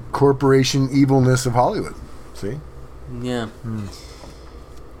big corporation evilness of Hollywood. See? Yeah.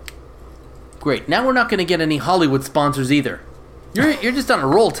 Great. Now we're not going to get any Hollywood sponsors either. You're just on a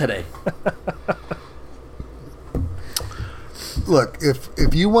roll today. Look,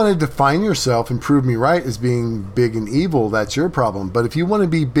 if you want to define yourself and prove me right as being big and evil, that's your problem. But if you want to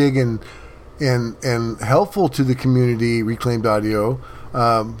be big and helpful to the community, Reclaimed Audio,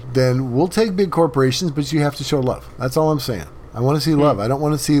 then we'll take big corporations, but you have to show love. That's all I'm saying. I want to see love. I don't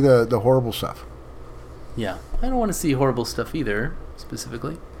want to see the horrible stuff. Yeah. I don't want to see horrible stuff either,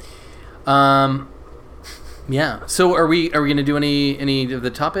 specifically. Yeah. So are we going to do any of the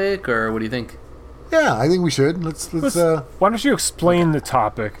topic, or what do you think? Yeah, I think we should. Let's Why don't you explain the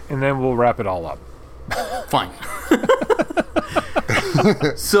topic, and then we'll wrap it all up. Fine.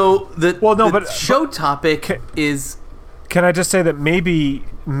 So the show topic is... Can I just say that maybe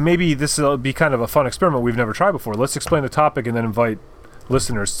this will be kind of a fun experiment we've never tried before. Let's explain the topic and then invite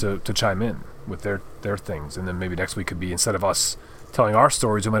listeners to chime in with their things. And then maybe next week could be, instead of us telling our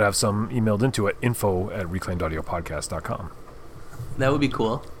stories, we might have some emailed into it, info@reclaimedaudiopodcast.com. That would be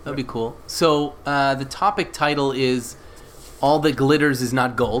cool. So the topic title is All That Glitters Is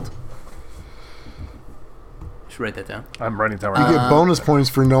Not Gold. Should write that down. I'm writing it down you right now. get bonus points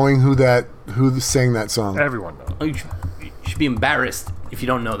for knowing who sang that song. Everyone knows. Oh, you should be embarrassed if you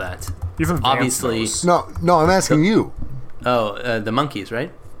don't know that. Even Vance Obviously. knows. No, I'm asking you. Oh, the Monkees,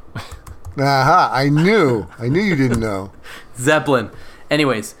 right? Aha! I knew you didn't know. Zeppelin.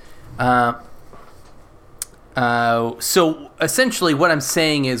 Anyways, so essentially what I'm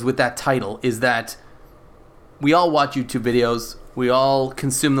saying is, with that title, is that we all watch YouTube videos, we all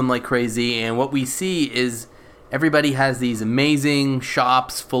consume them like crazy, and what we see is everybody has these amazing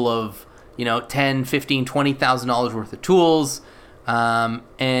shops full of, $10, $15, $20,000 worth of tools,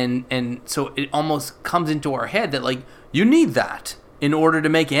 and so it almost comes into our head that, like, you need that in order to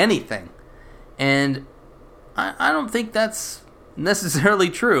make anything. And I don't think that's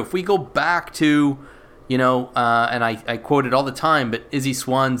necessarily true. If we go back to, and I quote it all the time, but Izzy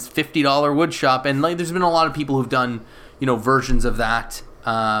Swan's $50 wood shop, and like there's been a lot of people who've done, versions of that.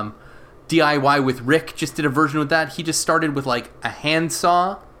 DIY with Rick just did a version with that. He just started with like a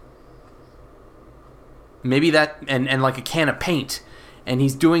handsaw, maybe that, and like a can of paint. And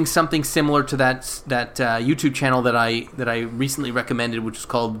he's doing something similar to that YouTube channel that I recently recommended, which is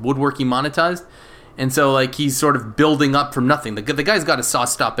called Woodworking Monetized. And so, like, he's sort of building up from nothing. The guy's got a saw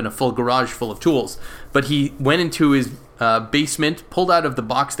stop and a full garage full of tools. But he went into his basement, pulled out of the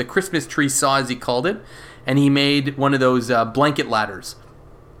box the Christmas tree saw, as he called it, and he made one of those blanket ladders.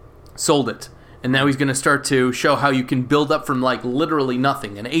 Sold it. And now he's going to start to show how you can build up from, like, literally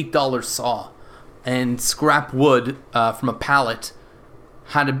nothing. An $8 saw and scrap wood from a pallet.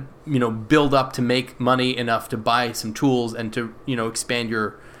 How to, build up to make money enough to buy some tools and to, expand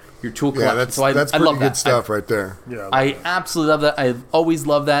your tool collection. Yeah, that's pretty love good that. stuff right there. Yeah, I absolutely love that. I've always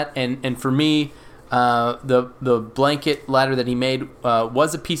loved that. And for me, the blanket ladder that he made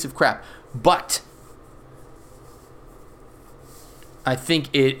was a piece of crap. But I think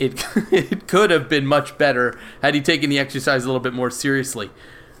it could have been much better had he taken the exercise a little bit more seriously.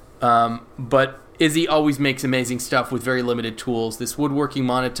 But Izzy always makes amazing stuff with very limited tools. This Woodworking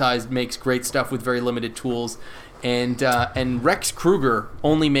Monetized makes great stuff with very limited tools. And Rex Kruger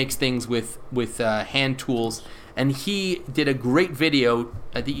only makes things with hand tools. And he did a great video.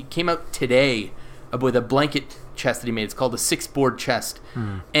 I think it came out today with a blanket chest that he made. It's called a 6-board chest.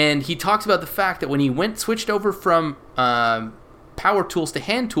 And he talks about the fact that when he switched over from power tools to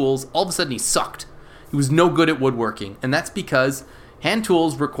hand tools, all of a sudden he sucked. He was no good at woodworking. And that's because hand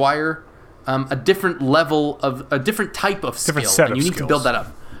tools require a different type of skill. Set and of you need skills. to build that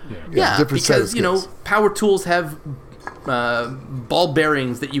up. Yeah, different set of because, you know, skills. power tools have ball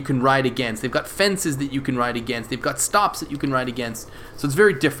bearings that you can ride against. They've got fences that you can ride against. They've got stops that you can ride against. So it's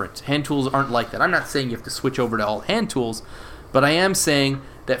very different. Hand tools aren't like that. I'm not saying you have to switch over to all hand tools, but I am saying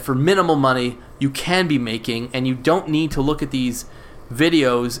that for minimal money, you can be making, and you don't need to look at these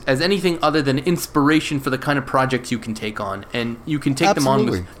videos as anything other than inspiration for the kind of projects you can take on. And you can take them on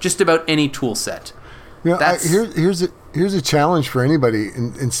with just about any tool set. You know, here's a challenge for anybody.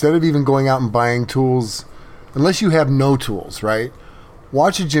 Instead of even going out and buying tools, unless you have no tools, right?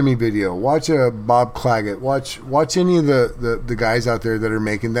 Watch a Jimmy video. Watch a Bob Claggett. Watch any of the guys out there that are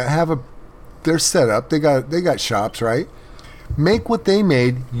making that have they're set up. They got shops, right? Make what they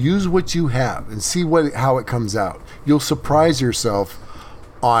made. Use what you have, and see how it comes out. You'll surprise yourself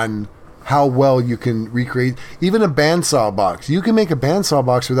on how well you can recreate even a bandsaw box. You can make a bandsaw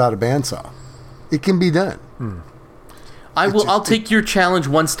box without a bandsaw. It can be done. I'll take your challenge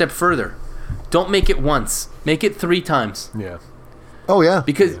one step further. Don't make it once. Make it 3 times. Yeah. Oh yeah.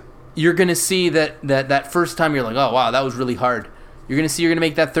 Because you're gonna see that first time you're like, oh wow, that was really hard. You're gonna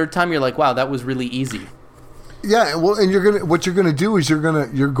make that third time, you're like, wow, that was really easy. Yeah, well, and what you're gonna do is you're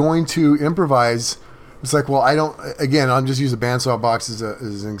going to improvise. It's like, well, I'm just use a bandsaw box as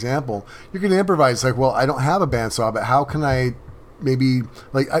an example. You're gonna improvise. It's like, well, I don't have a bandsaw, but how can I maybe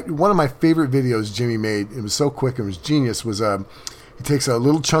one of my favorite videos Jimmy made, it was so quick, it was genius, was he takes a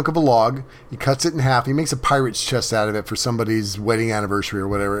little chunk of a log, he cuts it in half, he makes a pirate's chest out of it for somebody's wedding anniversary or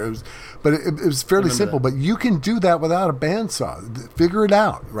whatever. It was fairly simple, but you can do that without a bandsaw. Figure it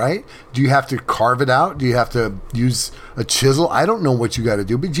out, right? Do you have to carve it out? Do you have to use a chisel? I don't know what you got to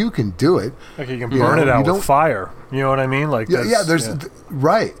do, but you can do it. Like you can burn it out with fire. You know what I mean? Like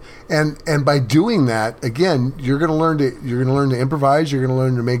right. And by doing that, again, you're going to learn to improvise. You're going to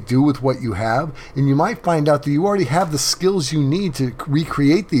learn to make do with what you have, and you might find out that you already have the skills you need to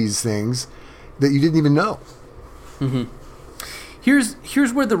recreate these things that you didn't even know. Mm-hmm.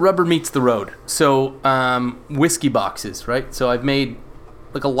 Here's where the rubber meets the road. So whiskey boxes, right? So I've made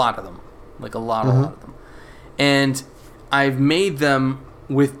like a lot of them, a lot of them, and I've made them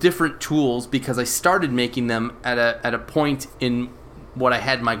with different tools because I started making them at a point in what I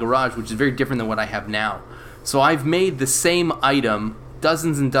had in my garage, which is very different than what I have now. So I've made the same item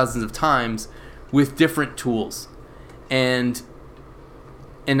dozens and dozens of times with different tools, and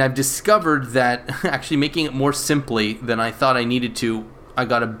I've discovered that actually making it more simply than I thought I needed to, I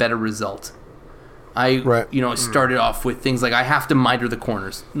got a better result. I started off with things like I have to miter the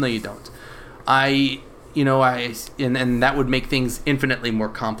corners. No, you don't. And that would make things infinitely more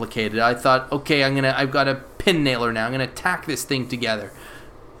complicated. I thought, okay, I've got a pin nailer now. I'm gonna tack this thing together.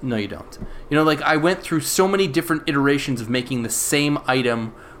 No, you don't. I went through so many different iterations of making the same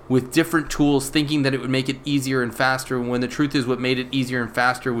item with different tools, thinking that it would make it easier and faster, when the truth is what made it easier and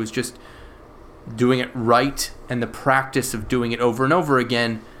faster was just doing it right, and the practice of doing it over and over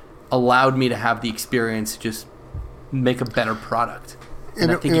again allowed me to have the experience to just make a better product.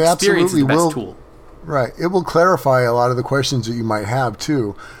 And I think experience is the best tool. Right. It will clarify a lot of the questions that you might have,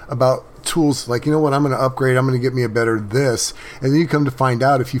 too, about tools like, you know what, I'm going to upgrade, I'm going to get me a better this. And then you come to find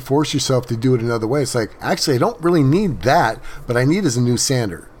out, if you force yourself to do it another way, it's like, actually, I don't really need that, but I need is a new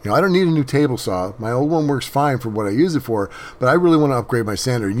sander. I don't need a new table saw. My old one works fine for what I use it for, but I really want to upgrade my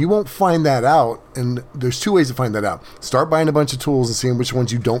sander. And you won't find that out, and there's 2 ways to find that out. Start buying a bunch of tools and seeing which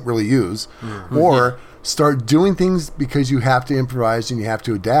ones you don't really use, or start doing things because you have to improvise and you have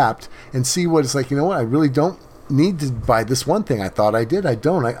to adapt, and see what it's like, you know what, I really don't need to buy this one thing I thought I did. I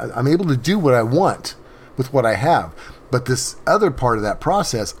don't. I'm able to do what I want with what I have. But this other part of that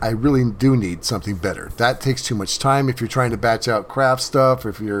process, I really do need something better. That takes too much time if you're trying to batch out craft stuff,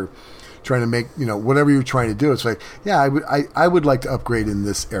 if you're trying to make, whatever you're trying to do. It's like, yeah, I would like to upgrade in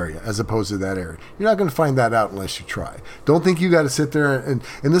this area as opposed to that area. You're not going to find that out unless you try. Don't think you got to sit there and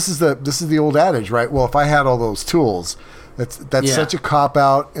this is the old adage, right? Well, if I had all those tools, that's such a cop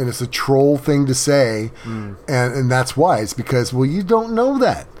out, and it's a troll thing to say, and that's why. It's because, well, you don't know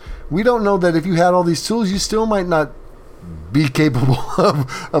that. We don't know that if you had all these tools, you still might not be capable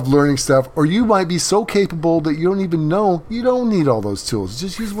of learning stuff, or you might be so capable that you don't even know you don't need all those tools.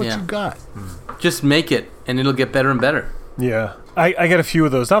 Just use what you got. Just make it, and it'll get better and better. Yeah, I get a few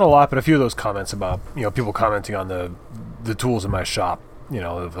of those, not a lot, but a few of those comments about people commenting on the tools in my shop.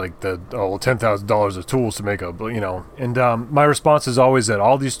 Of like $10,000 of tools to make and my response is always that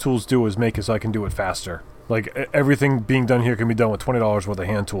all these tools do is make it so I can do it faster. Like everything being done here can be done with $20 worth of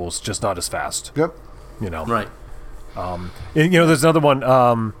hand tools, just not as fast. Yep. Right. There's another one.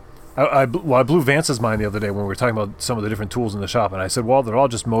 I blew Vance's mind the other day when we were talking about some of the different tools in the shop, and I said, well, they're all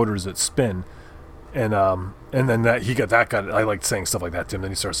just motors that spin. And then I liked saying stuff like that to him.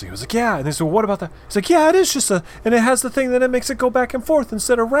 Then he started saying, he was like, yeah. And they said, well, what about that? He's like, yeah, it is just and it has the thing that it makes it go back and forth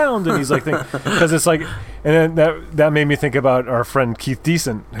instead of round. And he's like, because it's like, and then that made me think about our friend Keith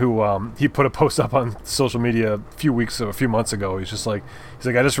Decent, who he put a post up on social media a few months ago. He's like,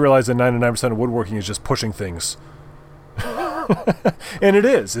 I just realized that 99% of woodworking is just pushing things. And it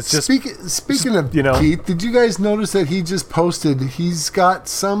is. It's just speaking of Keith. Did you guys notice that he just posted? He's got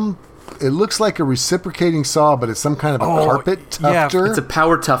some. It looks like a reciprocating saw, but it's some kind of a carpet tufter. It's a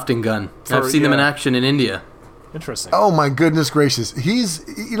power tufting gun. I've seen them in action in India. Interesting. Oh my goodness gracious!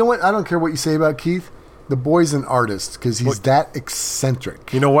 You know what? I don't care what you say about Keith. The boy's an artist because he's that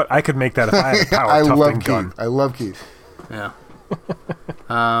eccentric. You know what? I could make that if I had a power tufting gun. I love Keith. Yeah.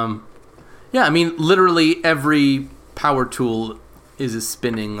 I mean, literally every power tool is a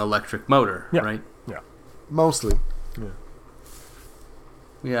spinning electric motor, right? Yeah. Mostly.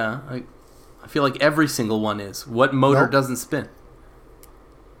 Yeah, I feel like every single one is. What motor doesn't spin?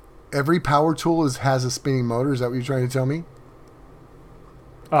 Every power tool has a spinning motor. Is that what you're trying to tell me?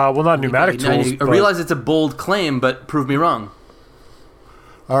 Well, not pneumatic tools. I realize it's a bold claim, but prove me wrong.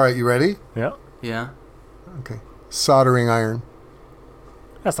 All right, you ready? Yeah. Yeah. Okay. Soldering iron.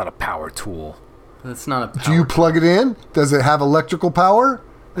 That's not a power tool. That's not a power Do you plug it in? Does it have electrical power?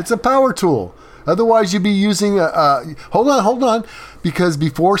 It's a power tool. Otherwise, you'd be using hold on. Because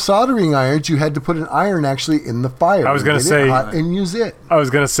before soldering irons, you had to put an iron actually in the fire. I was going to say... and use it. I was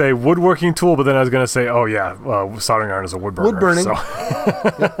going to say woodworking tool, but then I was going to say, soldering iron is a wood burner. Wood burning. So.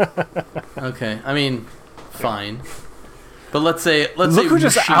 Okay, I mean, fine. But let's say Look who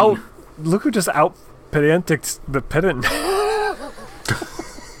just out pedantic the pedant.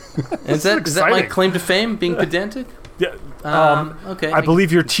 Is that my claim to fame, being pedantic? Yeah. Okay. I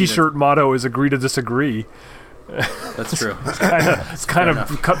believe your T-shirt motto is "Agree to disagree." That's true. It's kind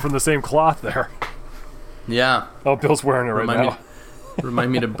of cut from the same cloth there. Yeah. Oh, Bill's wearing it now.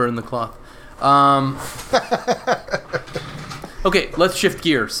 Remind me to burn the cloth. Okay, let's shift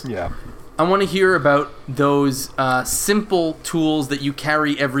gears. Yeah. I want to hear about those simple tools that you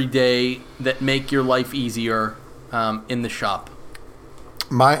carry every day that make your life easier in the shop.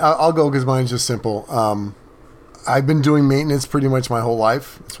 I'll go because mine's just simple. I've been doing maintenance pretty much my whole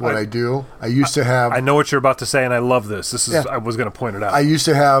life. It's what I do. I used to have. I know what you're about to say, and I love this. I was going to point it out. I used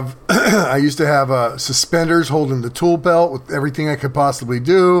to have. Suspenders holding the tool belt with everything I could possibly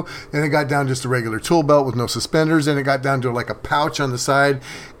do. Then it got down just a regular tool belt with no suspenders. Then it got down to like a pouch on the side.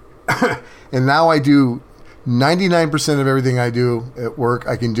 And now I do 99% of everything I do at work.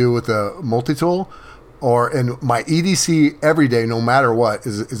 I can do with a multi-tool, and my EDC every day, no matter what,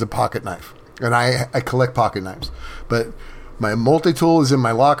 is a pocket knife. And I collect pocket knives. But my multi-tool is in my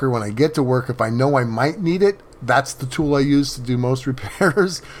locker when I get to work. If I know I might need it, that's the tool I use to do most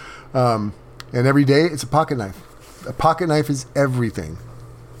repairs. And every day, it's a pocket knife. A pocket knife is everything.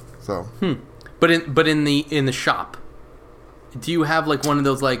 So. But in the shop, do you have like one of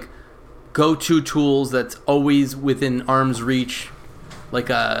those like go-to tools that's always within arm's reach? Like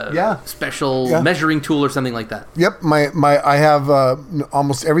a special measuring tool or something like that. Yep, I have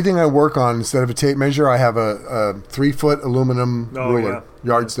almost everything I work on. Instead of a tape measure, I have a 3-foot aluminum ruler,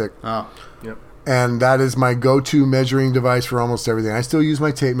 yardstick. Oh, yep. And that is my go-to measuring device for almost everything. I still use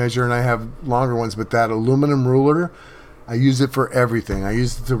my tape measure, and I have longer ones, but that aluminum ruler, I use it for everything. I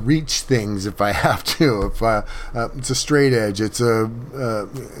use it to reach things if I have to. If it's a straight edge, it's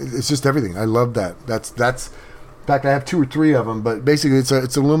just everything. I love that. That's. In fact, I have 2 or 3 of them, but basically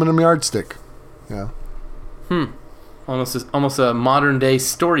it's aluminum yardstick. Yeah. Almost a modern day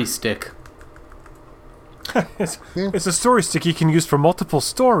story stick. It's a story stick you can use for multiple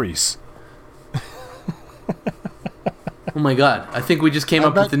stories. Oh my god! I think we just came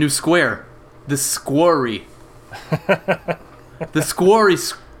up with the new square, the squarry. The squarry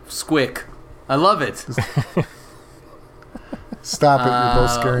squick. I love it. Stop it! You're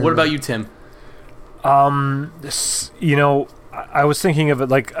both scaring me. What about you, Tim? I was thinking of it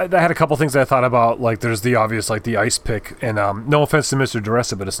like I had a couple things I thought about. Like there's the obvious, like the ice pick, and no offense to Mr.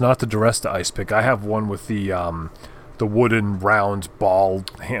 Duresta, but it's not the Duresta ice pick. I have one with the wooden round ball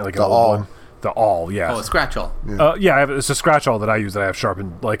hand, like The an old awl. one. The awl, yeah. Oh, a scratch all. Yeah, it's a scratch awl that I use that I have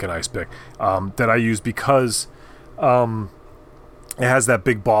sharpened like an ice pick. That I use because it has that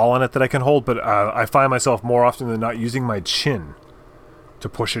big ball on it that I can hold. But I find myself more often than not using my chin to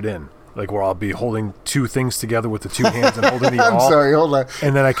push it in. Like where I'll be holding two things together with the two hands and holding the I'm awl. sorry, hold on.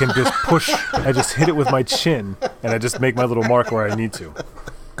 And then I can just push. I just hit it with my chin, and I just make my little mark where I need to.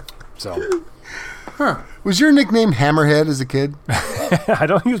 So Was your nickname Hammerhead as a kid? I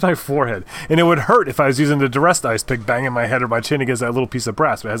don't use my forehead, and it would hurt if I was using the Durest ice pick, banging my head or my chin against that little piece of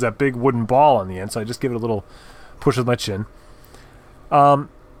brass. But it has that big wooden ball on the end, so I just give it a little push with my chin.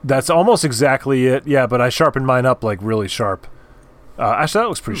 That's almost exactly it. Yeah, but I sharpened mine up like really sharp. Actually, that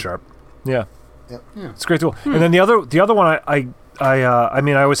looks pretty sharp. Yeah. Yep. It's a great tool. And then the other one, I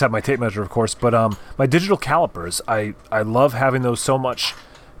mean, I always have my tape measure, of course, but my digital calipers, I love having those so much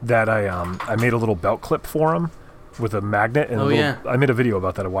that I made a little belt clip for them with a magnet. And I made a video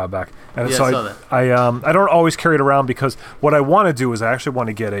about that a while back. And Yeah, so I saw that. I don't always carry it around because what I want to do is I actually want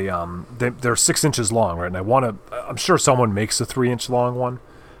to get they're 6 inches long, right? And I'm sure someone makes a 3-inch long one.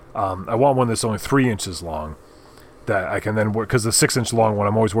 I want one that's only 3 inches long. That I can then work, because the 6-inch long one,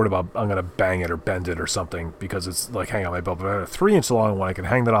 I'm always worried about I'm going to bang it or bend it or something because it's like hanging on my belt. But I have a 3-inch long one, I can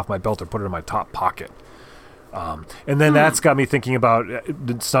hang that off my belt or put it in my top pocket. And then that's got me thinking about,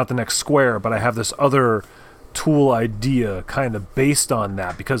 it's not the next square, but I have this other tool idea kind of based on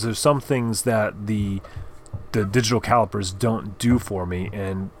that, because there's some things that the digital calipers don't do for me,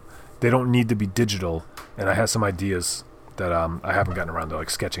 and they don't need to be digital. And I have some ideas that I haven't gotten around to like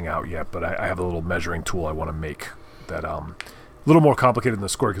sketching out yet, but I have a little measuring tool I want to make that a little more complicated than the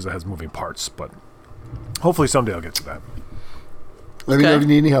square because it has moving parts, but hopefully someday I'll get to that. Let me know if you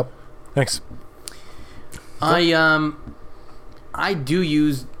need any help. Thanks. I do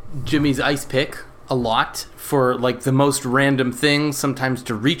use Jimmy's ice pick a lot for like the most random things, sometimes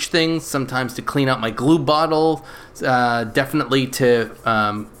to reach things, sometimes to clean out my glue bottle, definitely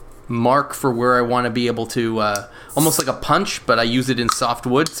to mark for where I want to be able to, almost like a punch, but I use it in soft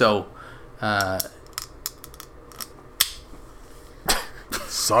wood, so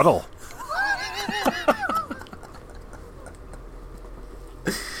Subtle.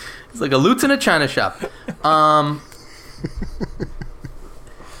 it's like a lute in a china shop.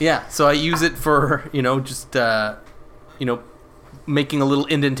 Yeah, so I use it for, just, making a little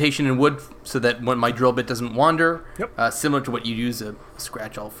indentation in wood so that when my drill bit doesn't wander. Yep. Similar to what you use a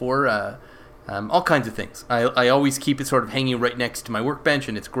scratch all for. All kinds of things. I always keep it sort of hanging right next to my workbench,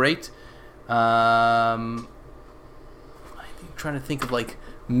 and it's great. I'm trying to think of like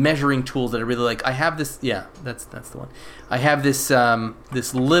measuring tools that I really like. I have this. Yeah, that's the one. I have this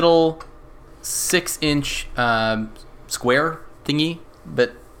this little 6-inch square thingy,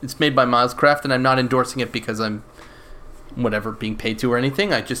 but it's made by Milescraft, and I'm not endorsing it because I'm being paid to or anything.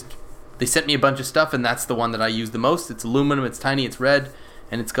 They sent me a bunch of stuff, and that's the one that I use the most. It's aluminum. It's tiny. It's red.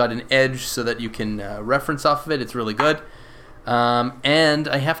 And it's got an edge so that you can reference off of it. It's really good. And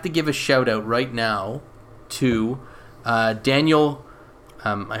I have to give a shout out right now to Daniel,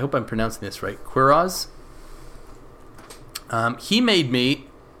 I hope I'm pronouncing this right, Quiroz. He made me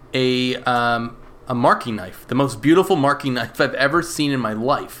a marking knife, the most beautiful marking knife I've ever seen in my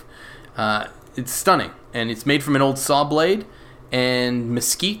life. It's stunning, and it's made from an old saw blade and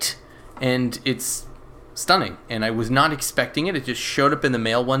mesquite, and it's stunning, and I was not expecting it. It just showed up in the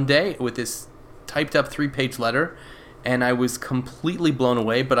mail one day with this typed up 3-page letter, and I was completely blown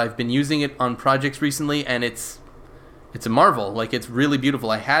away. But I've been using it on projects recently, and it's a marvel. Like, it's really beautiful.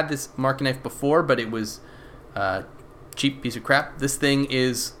 I had this marking knife before, but it was a cheap piece of crap. This thing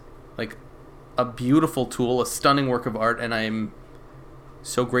is like a beautiful tool, a stunning work of art, and I'm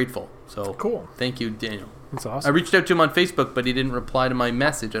so grateful. So Cool. Thank you, Daniel. That's I awesome. reached out to him on Facebook, but he didn't reply to my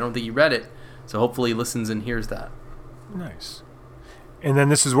message. I don't think he read it. So hopefully he listens and hears that. Nice. And then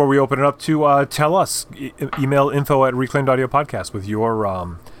this is where we open it up to tell us. Email info@reclaimed.audio podcast with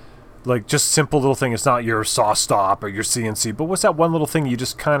your, like, just simple little thing. It's not your saw stop or your CNC, but what's that one little thing you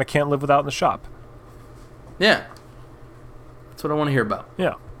just kind of can't live without in the shop? Yeah. That's what I want to hear about.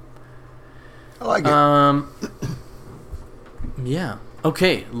 Yeah. I like it. Yeah.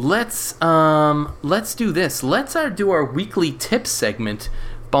 Okay, let's do this. Let's do our weekly tips segment,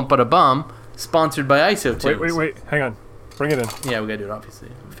 Bum-ba-da-bum, sponsored by IsoTunes. Wait. Hang on. Bring it in. Yeah, we gotta do it, obviously,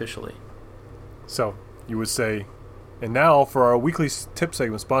 officially. So, you would say, and now for our weekly tip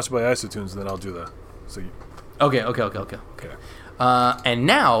segment sponsored by IsoTunes, and then I'll do the... So you... Okay. Okay. And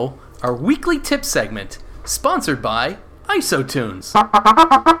now, our weekly tip segment, sponsored by IsoTunes.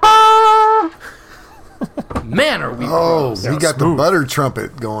 Man, are we pros. We got the butter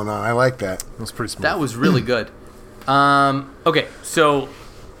trumpet going on. I like that. That's pretty smooth. That was really good. Okay, so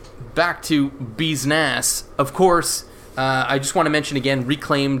back to Bees Nass. Of course, I just want to mention again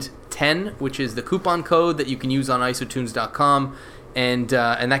Reclaimed 10, which is the coupon code that you can use on isotunes.com, and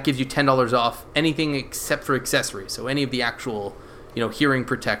that gives you $10 off anything except for accessories. So any of the actual, hearing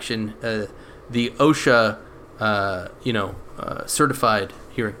protection, the OSHA, certified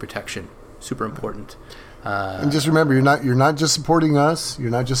hearing protection, super important. And just remember, you're not just supporting us.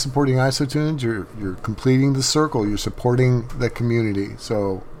 You're not just supporting IsoTunes. You're completing the circle. You're supporting the community.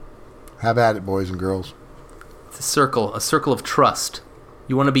 So have at it, boys and girls. It's a circle of trust.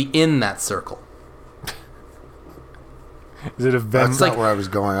 You want to be in that circle. Is it a That's not where I was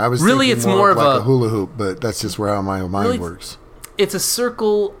going. I was really, thinking it's more of like a hula hoop, but that's just where my mind works. It's a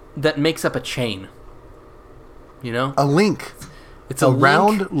circle that makes up a chain. A link. It's a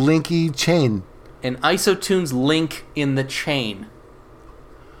round, linky chain. An IsoTunes link in the chain.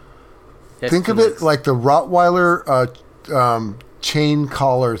 Think of it like the Rottweiler chain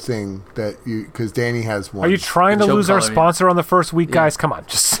collar thing because Danny has one. Are you trying to lose our sponsor on the first week, guys? Come on,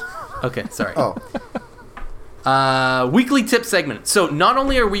 just. Okay, sorry. Oh. Weekly tip segment. So not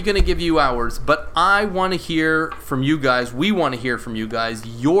only are we going to give you ours, but I want to hear from you guys. We want to hear from you guys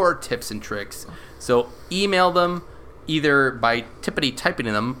your tips and tricks. So email them either by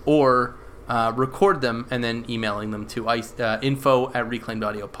typing them or record them and then emailing them to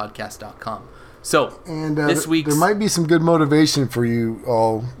info@reclaimedaudiopodcast.com. So this week there might be some good motivation for you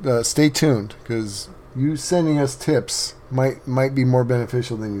all. Stay tuned because you sending us tips might be more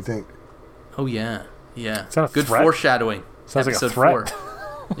beneficial than you think. Oh yeah. Is that a good threat? Foreshadowing. Sounds like a threat.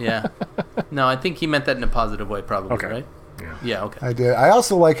 4. Yeah. No, I think he meant that in a positive way, probably. Okay. Right? Yeah. Okay. I did. I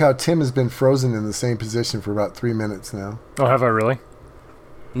also like how Tim has been frozen in the same position for about 3 minutes now. Oh, have I really?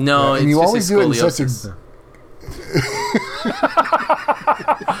 No, and it's you just always do it in such scoliosis.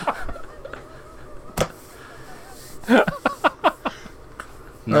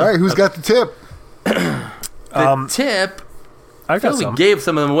 All right, who's got the tip? The tip. I got we some. gave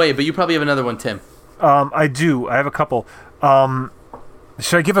some of them away, but you probably have another one, Tim. I do. I have a couple.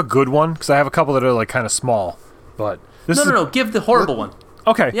 Should I give a good one? Because I have a couple that are like kind of small. But No. Give the horrible one.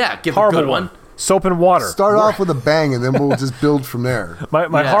 Okay. Yeah, give horrible a good one. Soap and water. Start off with a bang, and then we'll just build from there.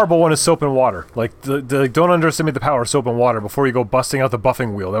 My horrible one is soap and water. Like, don't underestimate the power of soap and water before you go busting out the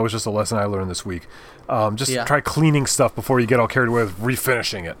buffing wheel. That was just a lesson I learned this week. Try cleaning stuff before you get all carried away with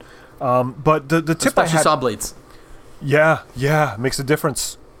refinishing it. But the tip I Especially had... saw blades. Yeah, makes a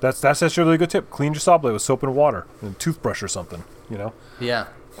difference. That's actually a really good tip. Clean your saw blade with soap and water and a toothbrush or something, Yeah.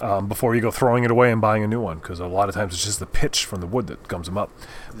 Before you go throwing it away and buying a new one, because a lot of times it's just the pitch from the wood that gums them up.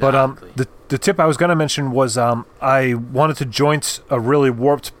 Exactly. But the tip I was going to mention was I wanted to joint a really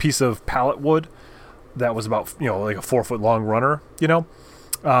warped piece of pallet wood that was about like a 4 foot long runner, and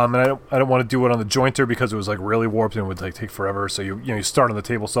I don't want to do it on the jointer because it was like really warped and it would like take forever. So you start on the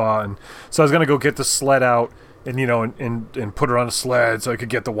table saw, and so I was going to go get the sled out and and put it on a sled so I could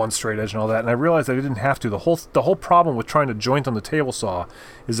get the one straight edge and all that. And I realized I didn't have to. The whole problem with trying to joint on the table saw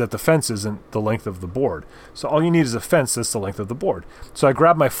is that the fence isn't the length of the board. So all you need is a fence that's the length of the board. So I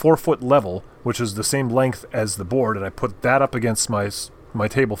grabbed my 4 foot level, which is the same length as the board, and I put that up against my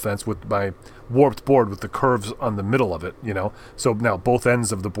table fence with my warped board with the curves on the middle of it. So now both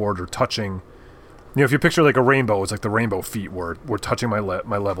ends of the board are touching. If you picture like a rainbow, it's like the rainbow feet were touching my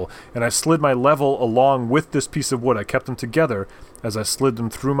level. And I slid my level along with this piece of wood. I kept them together as I slid them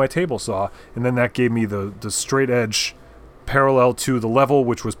through my table saw, and then that gave me the straight edge parallel to the level,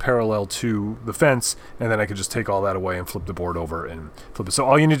 which was parallel to the fence, and then I could just take all that away and flip the board over and flip it. So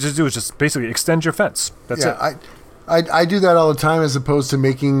all you need to do is just basically extend your fence. That's it. I do that all the time as opposed to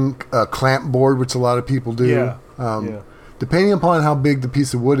making a clamp board, which a lot of people do. Yeah. Depending upon how big the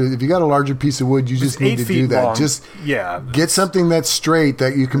piece of wood is, if you got a larger piece of wood, you just need to do that. Long. Just get something that's straight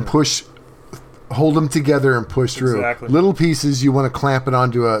that you can hold them together and push through. Exactly. Little pieces, you want to clamp it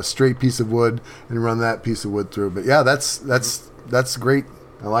onto a straight piece of wood and run that piece of wood through. But yeah, that's great.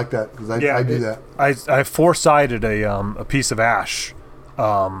 I like that because I do that. I four-sided a piece of ash.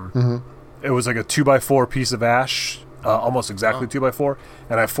 It was like a 2x4 piece of ash. Almost exactly 2x4,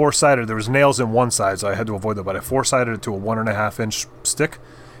 and I four-sided. There was nails in one side, so I had to avoid them. But I four-sided it to a 1.5 inch stick.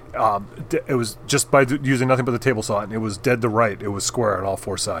 It was just by using nothing but the table saw, and it was dead to right. It was square on all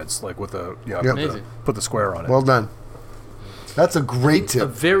four sides, like with a put the square on it. Well done. That's a great tip. A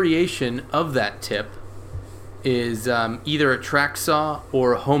variation of that tip is either a track saw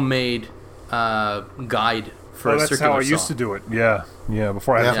or a homemade guide for a circular saw. That's how I used to do it. Yeah.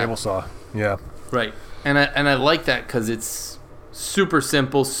 Before I had a table saw. Yeah. Right. And I like that because it's super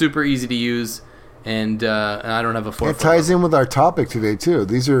simple, super easy to use, and I don't have a 4 It ties in with our topic today too.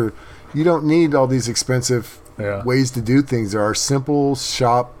 You don't need all these expensive ways to do things. There are simple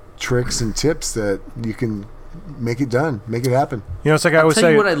shop tricks and tips that you can make it done, make it happen. It's like I always Tell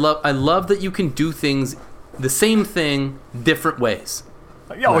say. you what I love. I love that you can do things, the same thing, different ways.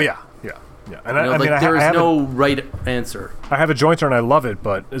 Oh yeah. And I mean, there is I no right answer. I have a jointer and I love it,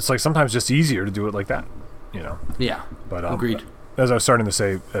 but it's like sometimes just easier to do it like that. Yeah. But Agreed. As I was starting to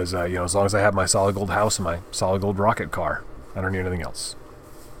say, as long as I have my solid gold house and my solid gold rocket car, I don't need anything else.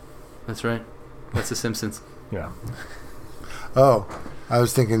 That's right. That's The Simpsons. Yeah. Oh, I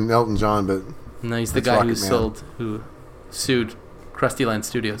was thinking Elton John, but No, he's the That's guy Rocket who sued Krusty Land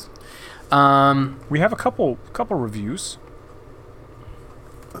Studios. We have a couple reviews.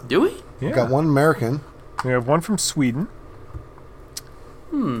 Do we? Yeah. got one American. We have one from Sweden.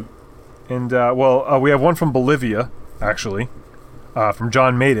 And we have one from Bolivia, actually, from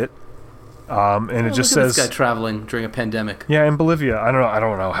John Made It. And it just look at says this guy traveling during a pandemic. Yeah, in Bolivia. I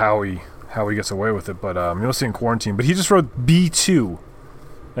don't know how he gets away with it, but you'll see in quarantine. But he just wrote B2,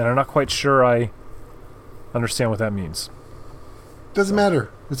 and I'm not quite sure I understand what that means. Doesn't matter.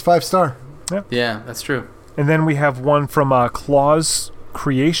 It's 5-star. Yeah, that's true. And then we have one from Claus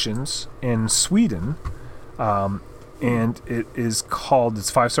Creations in Sweden, and it's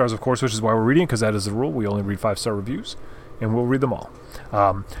 5 stars, of course, which is why we're reading it, because that is the rule. We only read 5-star reviews, and we'll read them all.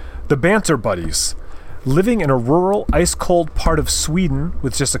 The Banter Buddies. Living in a rural, ice-cold part of Sweden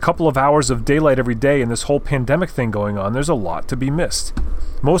with just a couple of hours of daylight every day and this whole pandemic thing going on, there's a lot to be missed.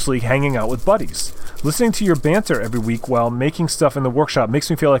 Mostly hanging out with buddies. Listening to your banter every week while making stuff in the workshop makes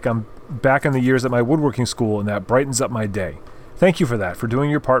me feel like I'm back in the years at my woodworking school, and that brightens up my day. Thank you for that, for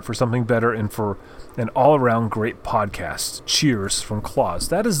doing your part for something better and for an all-around great podcast. Cheers from Claus.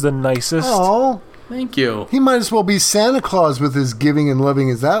 That is the nicest. Oh, Thank you. he might as well be Santa Claus with his giving and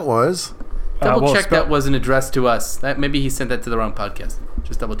loving as that was. Double check that wasn't addressed to us. That maybe he sent that to the wrong podcast.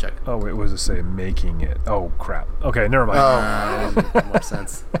 Just double check. Oh, wait, what does it say? Making it. Oh, crap. Okay, never mind. That makes more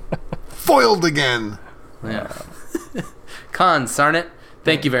sense. Foiled again. Yeah. Cons, darn it.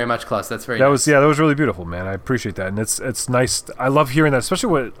 Thank you very much, Klaus. That's very That nice. was really beautiful, man. I appreciate that, and it's nice. I love hearing that,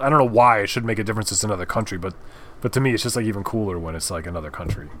 especially I don't know why it should make a difference. It's another country, but to me, it's just like even cooler when it's like another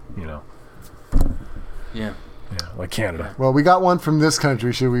country. Yeah. Yeah, like Canada. Well, we got one from this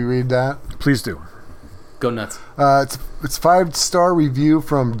country. Should we read that? Please do. Go nuts. It's 5-star review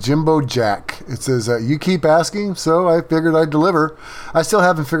from Jimbo Jack. It says, you keep asking, so I figured I'd deliver. I still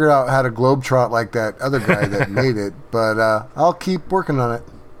haven't figured out how to globetrot like that other guy that made it, but I'll keep working on it.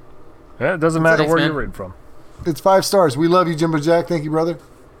 Yeah, it doesn't matter Thanks, where man. you're written from. It's 5 stars. We love you, Jimbo Jack. Thank you, brother.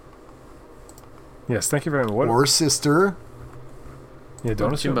 Yes, thank you very much. What? Or sister. Yeah,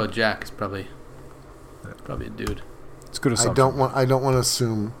 don't assume. Jimbo Jack is probably a dude. It's good I assumption. don't want to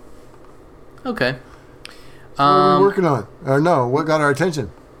assume. Okay. What are we working on? Or no, what got our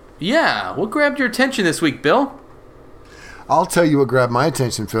attention? Yeah. What grabbed your attention this week, Bill? I'll tell you what grabbed my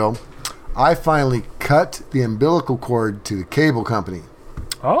attention, Phil. I finally cut the umbilical cord to the cable company.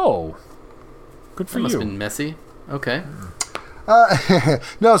 Oh, good for That must you. have been messy. Okay.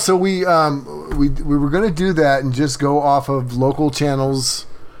 No, so we were going to do that and just go off of local channels,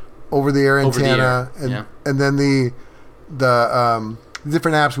 over the air antenna, and then the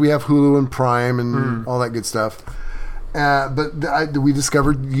different apps. We have Hulu and Prime and all that good stuff. But we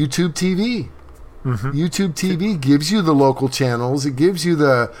discovered YouTube TV. YouTube TV gives you the local channels. It gives you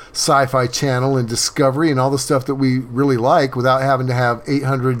the Sci-Fi Channel and Discovery and all the stuff that we really like without having to have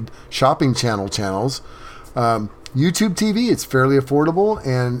 800 shopping channels. YouTube TV, it's fairly affordable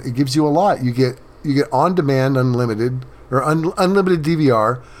and it gives you a lot. You get on-demand unlimited or unlimited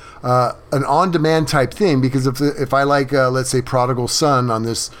DVR, an on-demand type thing, because if I like let's say Prodigal Son on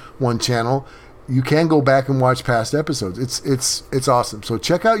this one channel, you can go back and watch past episodes. It's awesome. So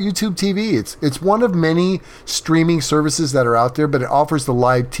check out YouTube TV. It's one of many streaming services that are out there, but it offers the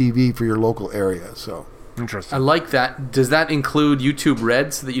live TV for your local area. So Interesting. I like that. Does that include YouTube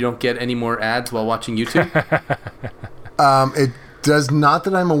Red so that you don't get any more ads while watching YouTube? it does not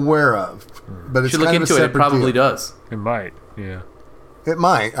that I'm aware of, but You it's should look kind of a into it. It separate probably deal. does. It might. Yeah. It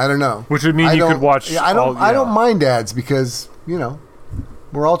might. I don't know. Which would mean I you could don't- watch. Yeah, I don't. all- I don't yeah. mind ads because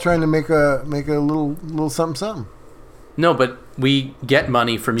we're all trying to make a little something. No, but we get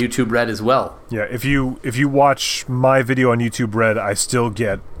money from YouTube Red as well. Yeah. If you watch my video on YouTube Red, I still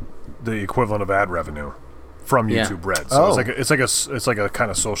get the equivalent of ad revenue from Yeah. YouTube Red. So Oh. it's like a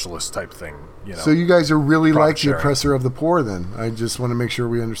kind of socialist type thing. So you guys are really Profit like the sharing. oppressor of the poor. Then I just want to make sure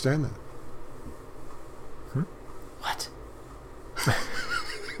we understand that. What?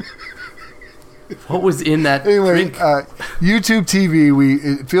 What was in that Anyway, drink? YouTube TV,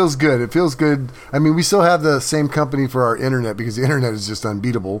 it feels good. It feels good. I mean, we still have the same company for our internet because the internet is just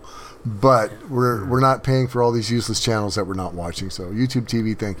unbeatable. But we're not paying for all these useless channels that we're not watching. So YouTube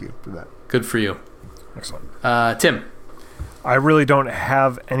TV, thank you for that. Good for you. Excellent. Tim. I really don't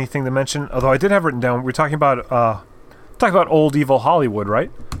have anything to mention, although I did have written down. We're talking about old evil Hollywood,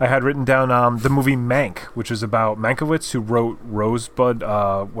 right? I had written down the movie Mank, which is about Mankiewicz, who wrote Rosebud.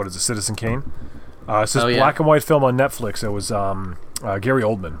 What is it, Citizen Kane? It's this black and white film on Netflix. It was Gary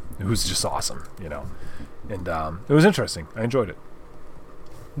Oldman, who's just awesome, and it was interesting. I enjoyed it.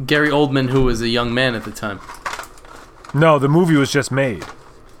 Gary Oldman, who was a young man at the time. No, the movie was just made.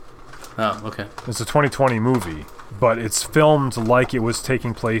 Oh, okay. It's a 2020 movie, but it's filmed like it was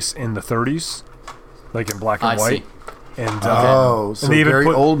taking place in the 30s, like in black and white. See. And so Gary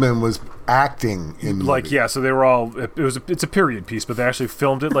Oldman was acting in the movie. So they were all. It's a period piece, but they actually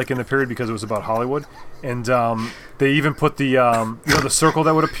filmed it like in the period because it was about Hollywood, and they even put the the circle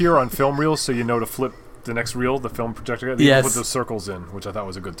that would appear on film reels, so to flip the next reel, the film projector. They even put those circles in, which I thought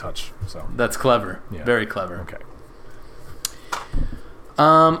was a good touch. So that's clever. Yeah. Very clever. Okay.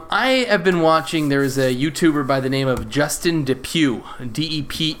 I have been watching. There's a YouTuber by the name of Justin Depew,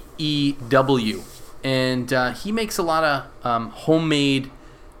 Depew, and he makes a lot of homemade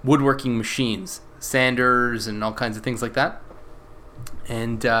woodworking machines, sanders, and all kinds of things like that.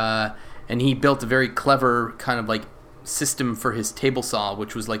 And he built a very clever kind of like system for his table saw,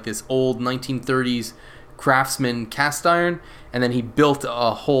 which was like this old 1930s Craftsman cast iron, and then he built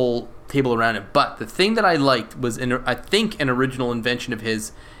a whole table around it. But the thing that I liked was, I think, an original invention of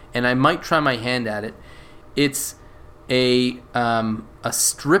his, and I might try my hand at it. It's a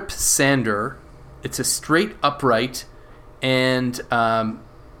strip sander. It's a straight upright, and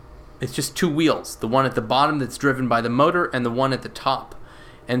it's just two wheels. The one at the bottom that's driven by the motor, and the one at the top.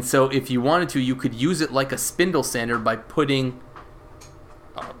 And so if you wanted to, you could use it like a spindle sander by putting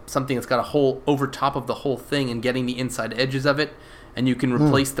something that's got a hole over top of the whole thing and getting the inside edges of it. And you can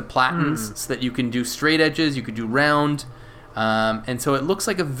replace the platens so that you can do straight edges, you could do round. And so it looks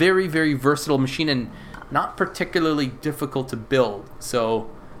like a very, very versatile machine and not particularly difficult to build. So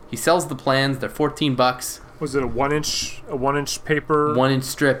he sells the plans. They're $14. Was it a 1 inch paper? 1 inch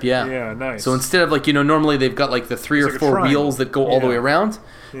strip, yeah. Yeah, nice. So instead of normally they've got like the three or four wheels that go all the way around.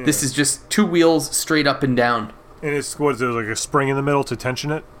 Yeah. This is just two wheels straight up and down. And it's what is there like a spring in the middle to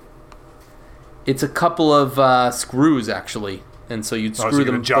tension it? It's a couple of screws actually, and so you'd screw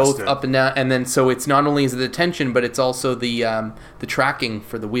them both up and down, and then so it's not only is it the tension, but it's also the tracking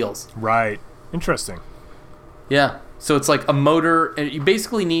for the wheels. Right. Interesting. Yeah. So it's like a motor, and you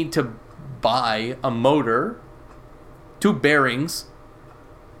basically need to buy a motor, two bearings.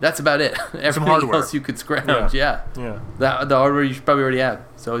 That's about it. Everything else you could scrounge. Yeah. The hardware you should probably already have.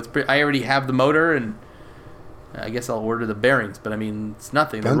 So I already have the motor, and I guess I'll order the bearings. But I mean, it's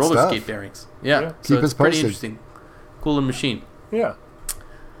nothing. They're roller skate bearings. Yeah. So it's pretty interesting. Cool little machine. Yeah.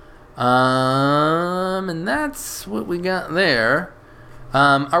 And that's what we got there.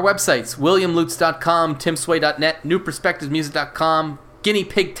 Our websites: WilliamLutz.com, TimSway.net, NewPerspectivesMusic.com,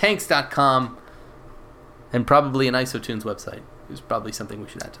 GuineaPigTanks.com, and probably an IsoTunes website. There's probably something we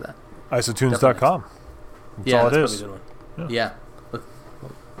should add to that. IsoTunes.com. That's all it is. Probably a good one. Yeah. We'll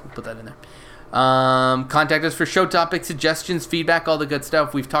put that in there. Contact us for show topics, suggestions, feedback, all the good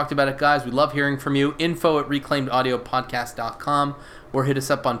stuff. We've talked about it, guys. We love hearing from you. info@reclaimedaudiopodcast.com, or hit us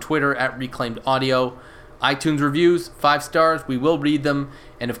up on Twitter @reclaimedaudio. iTunes reviews, 5 stars. We will read them.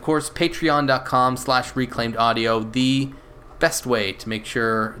 And, of course, patreon.com/reclaimedaudio, the best way to make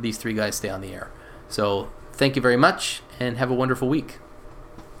sure these three guys stay on the air. So thank you very much, and have a wonderful week.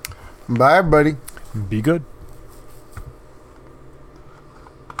 Bye, everybody. Be good.